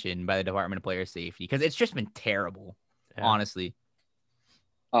suspension by the Department of Player Safety, because it's just been terrible, honestly.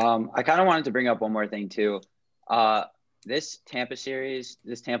 I kind of wanted to bring up one more thing too. This Tampa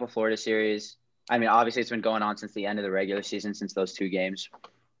Florida series, I mean, obviously it's been going on since the end of the regular season, since those 2 games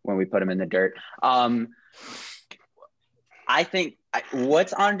when we put them in the dirt. I think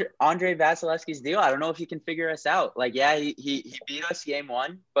what's Andre Vasilevsky's deal? I don't know if he can figure us out. Like, yeah, he beat us game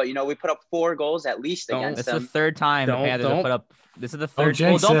 1, but we put up 4 goals at least against them. It's the third time the Panthers have put up. This is the third.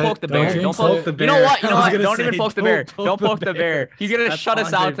 Don't poke the bear. Don't poke the bear. You know what? Don't even poke the bear. Don't poke the bear. He's gonna shut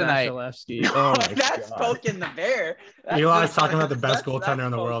us out tonight. Oh, that's poking the bear. Eli's talking about the best goaltender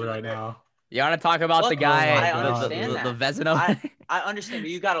in the world right now. You want to talk about the guy, the Vezina? I understand, but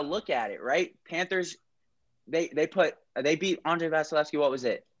you got to look at it, right? Panthers, they beat Andre Vasilevsky. What was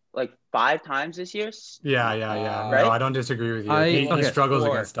it? Like 5 times this year? Yeah. Right? No, I don't disagree with you. He struggles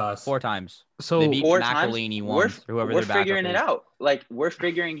against us. 4 times. So they beat 4 McElhinney times. once. We're figuring it out. Like, we're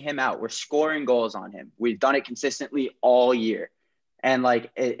figuring him out. We're scoring goals on him. We've done it consistently all year, and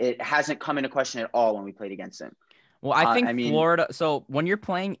like it hasn't come into question at all when we played against him. Well, I think Florida. So when you're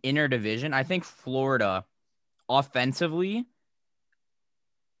playing interdivision, I think Florida, offensively,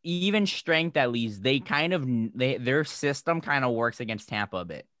 even strength at least, their system kind of works against Tampa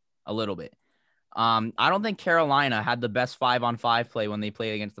a little bit. I don't think Carolina had the best 5-on-5 play when they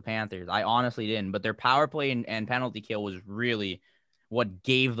played against the Panthers. I honestly didn't, but their power play and penalty kill was really what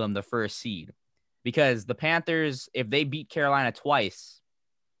gave them the first seed. Because the Panthers, if they beat Carolina twice,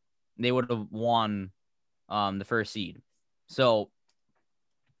 they would have won the first seed. So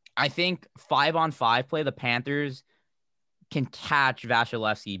I think 5-on-5 play, the Panthers can catch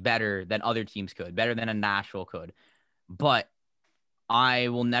Vasilevsky better than other teams could, better than a Nashville could. But I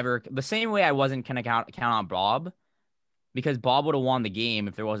will never, the same way I wasn't going to count on Bob, because Bob would have won the game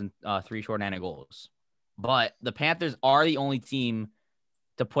if there wasn't 3 shorthanded goals. But the Panthers are the only team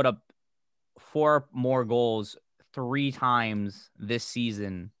to put up 4 more goals 3 times this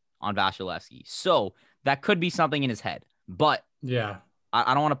season on Vasilevsky. So that could be something in his head. But yeah,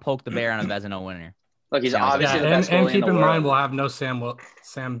 I don't want to poke the bear on a Vezina winner. Look, he's obviously the best and goalie keep in in the mind world. we'll have no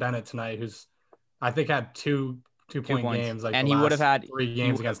Sam Bennett tonight, who's I think had two point games, like, and he would have had 3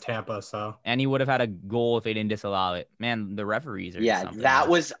 games against Tampa. So and he would have had a goal if they didn't disallow it. Man, the referees are that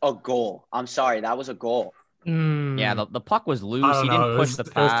was a goal. I'm sorry, that was a goal. Yeah, the puck was loose. He didn't push the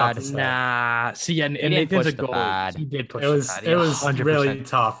pad. Nah, see, and Nathan's a goal. He did push the pad. It was 100%. Really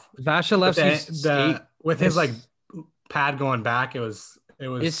tough. Vasilevsky's with his like pad going back, it was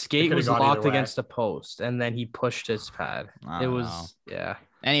his skate was locked against the post, and then he pushed his pad. It was yeah.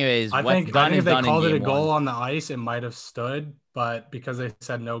 Anyways, I think if they called it a goal on the ice, it might have stood, but because they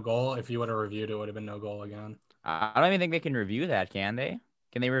said no goal, if you would have reviewed it, would have been no goal again. I don't even think they can review that, can they?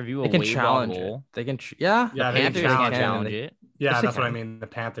 Can they review a challenge goal? They can, The Panthers can challenge it. Yeah, yes, that's what I mean. The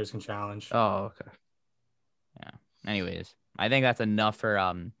Panthers can challenge. Oh, okay. Yeah. Anyways, I think that's enough for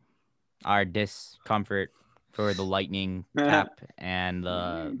our discomfort for the Lightning cap and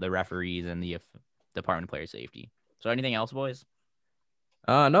the referees and the Department of Player Safety. So anything else, boys?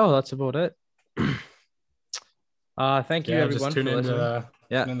 No, that's about it. Thank you everyone just tune for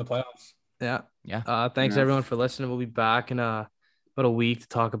listening. In the playoffs. Yeah. Thanks everyone for listening. We'll be back in about a week to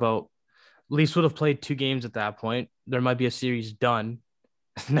talk about. Leafs would have played 2 games at that point. There might be a series done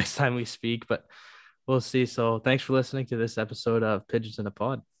next time we speak, but we'll see. So thanks for listening to this episode of Pigeons in a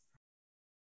Pod.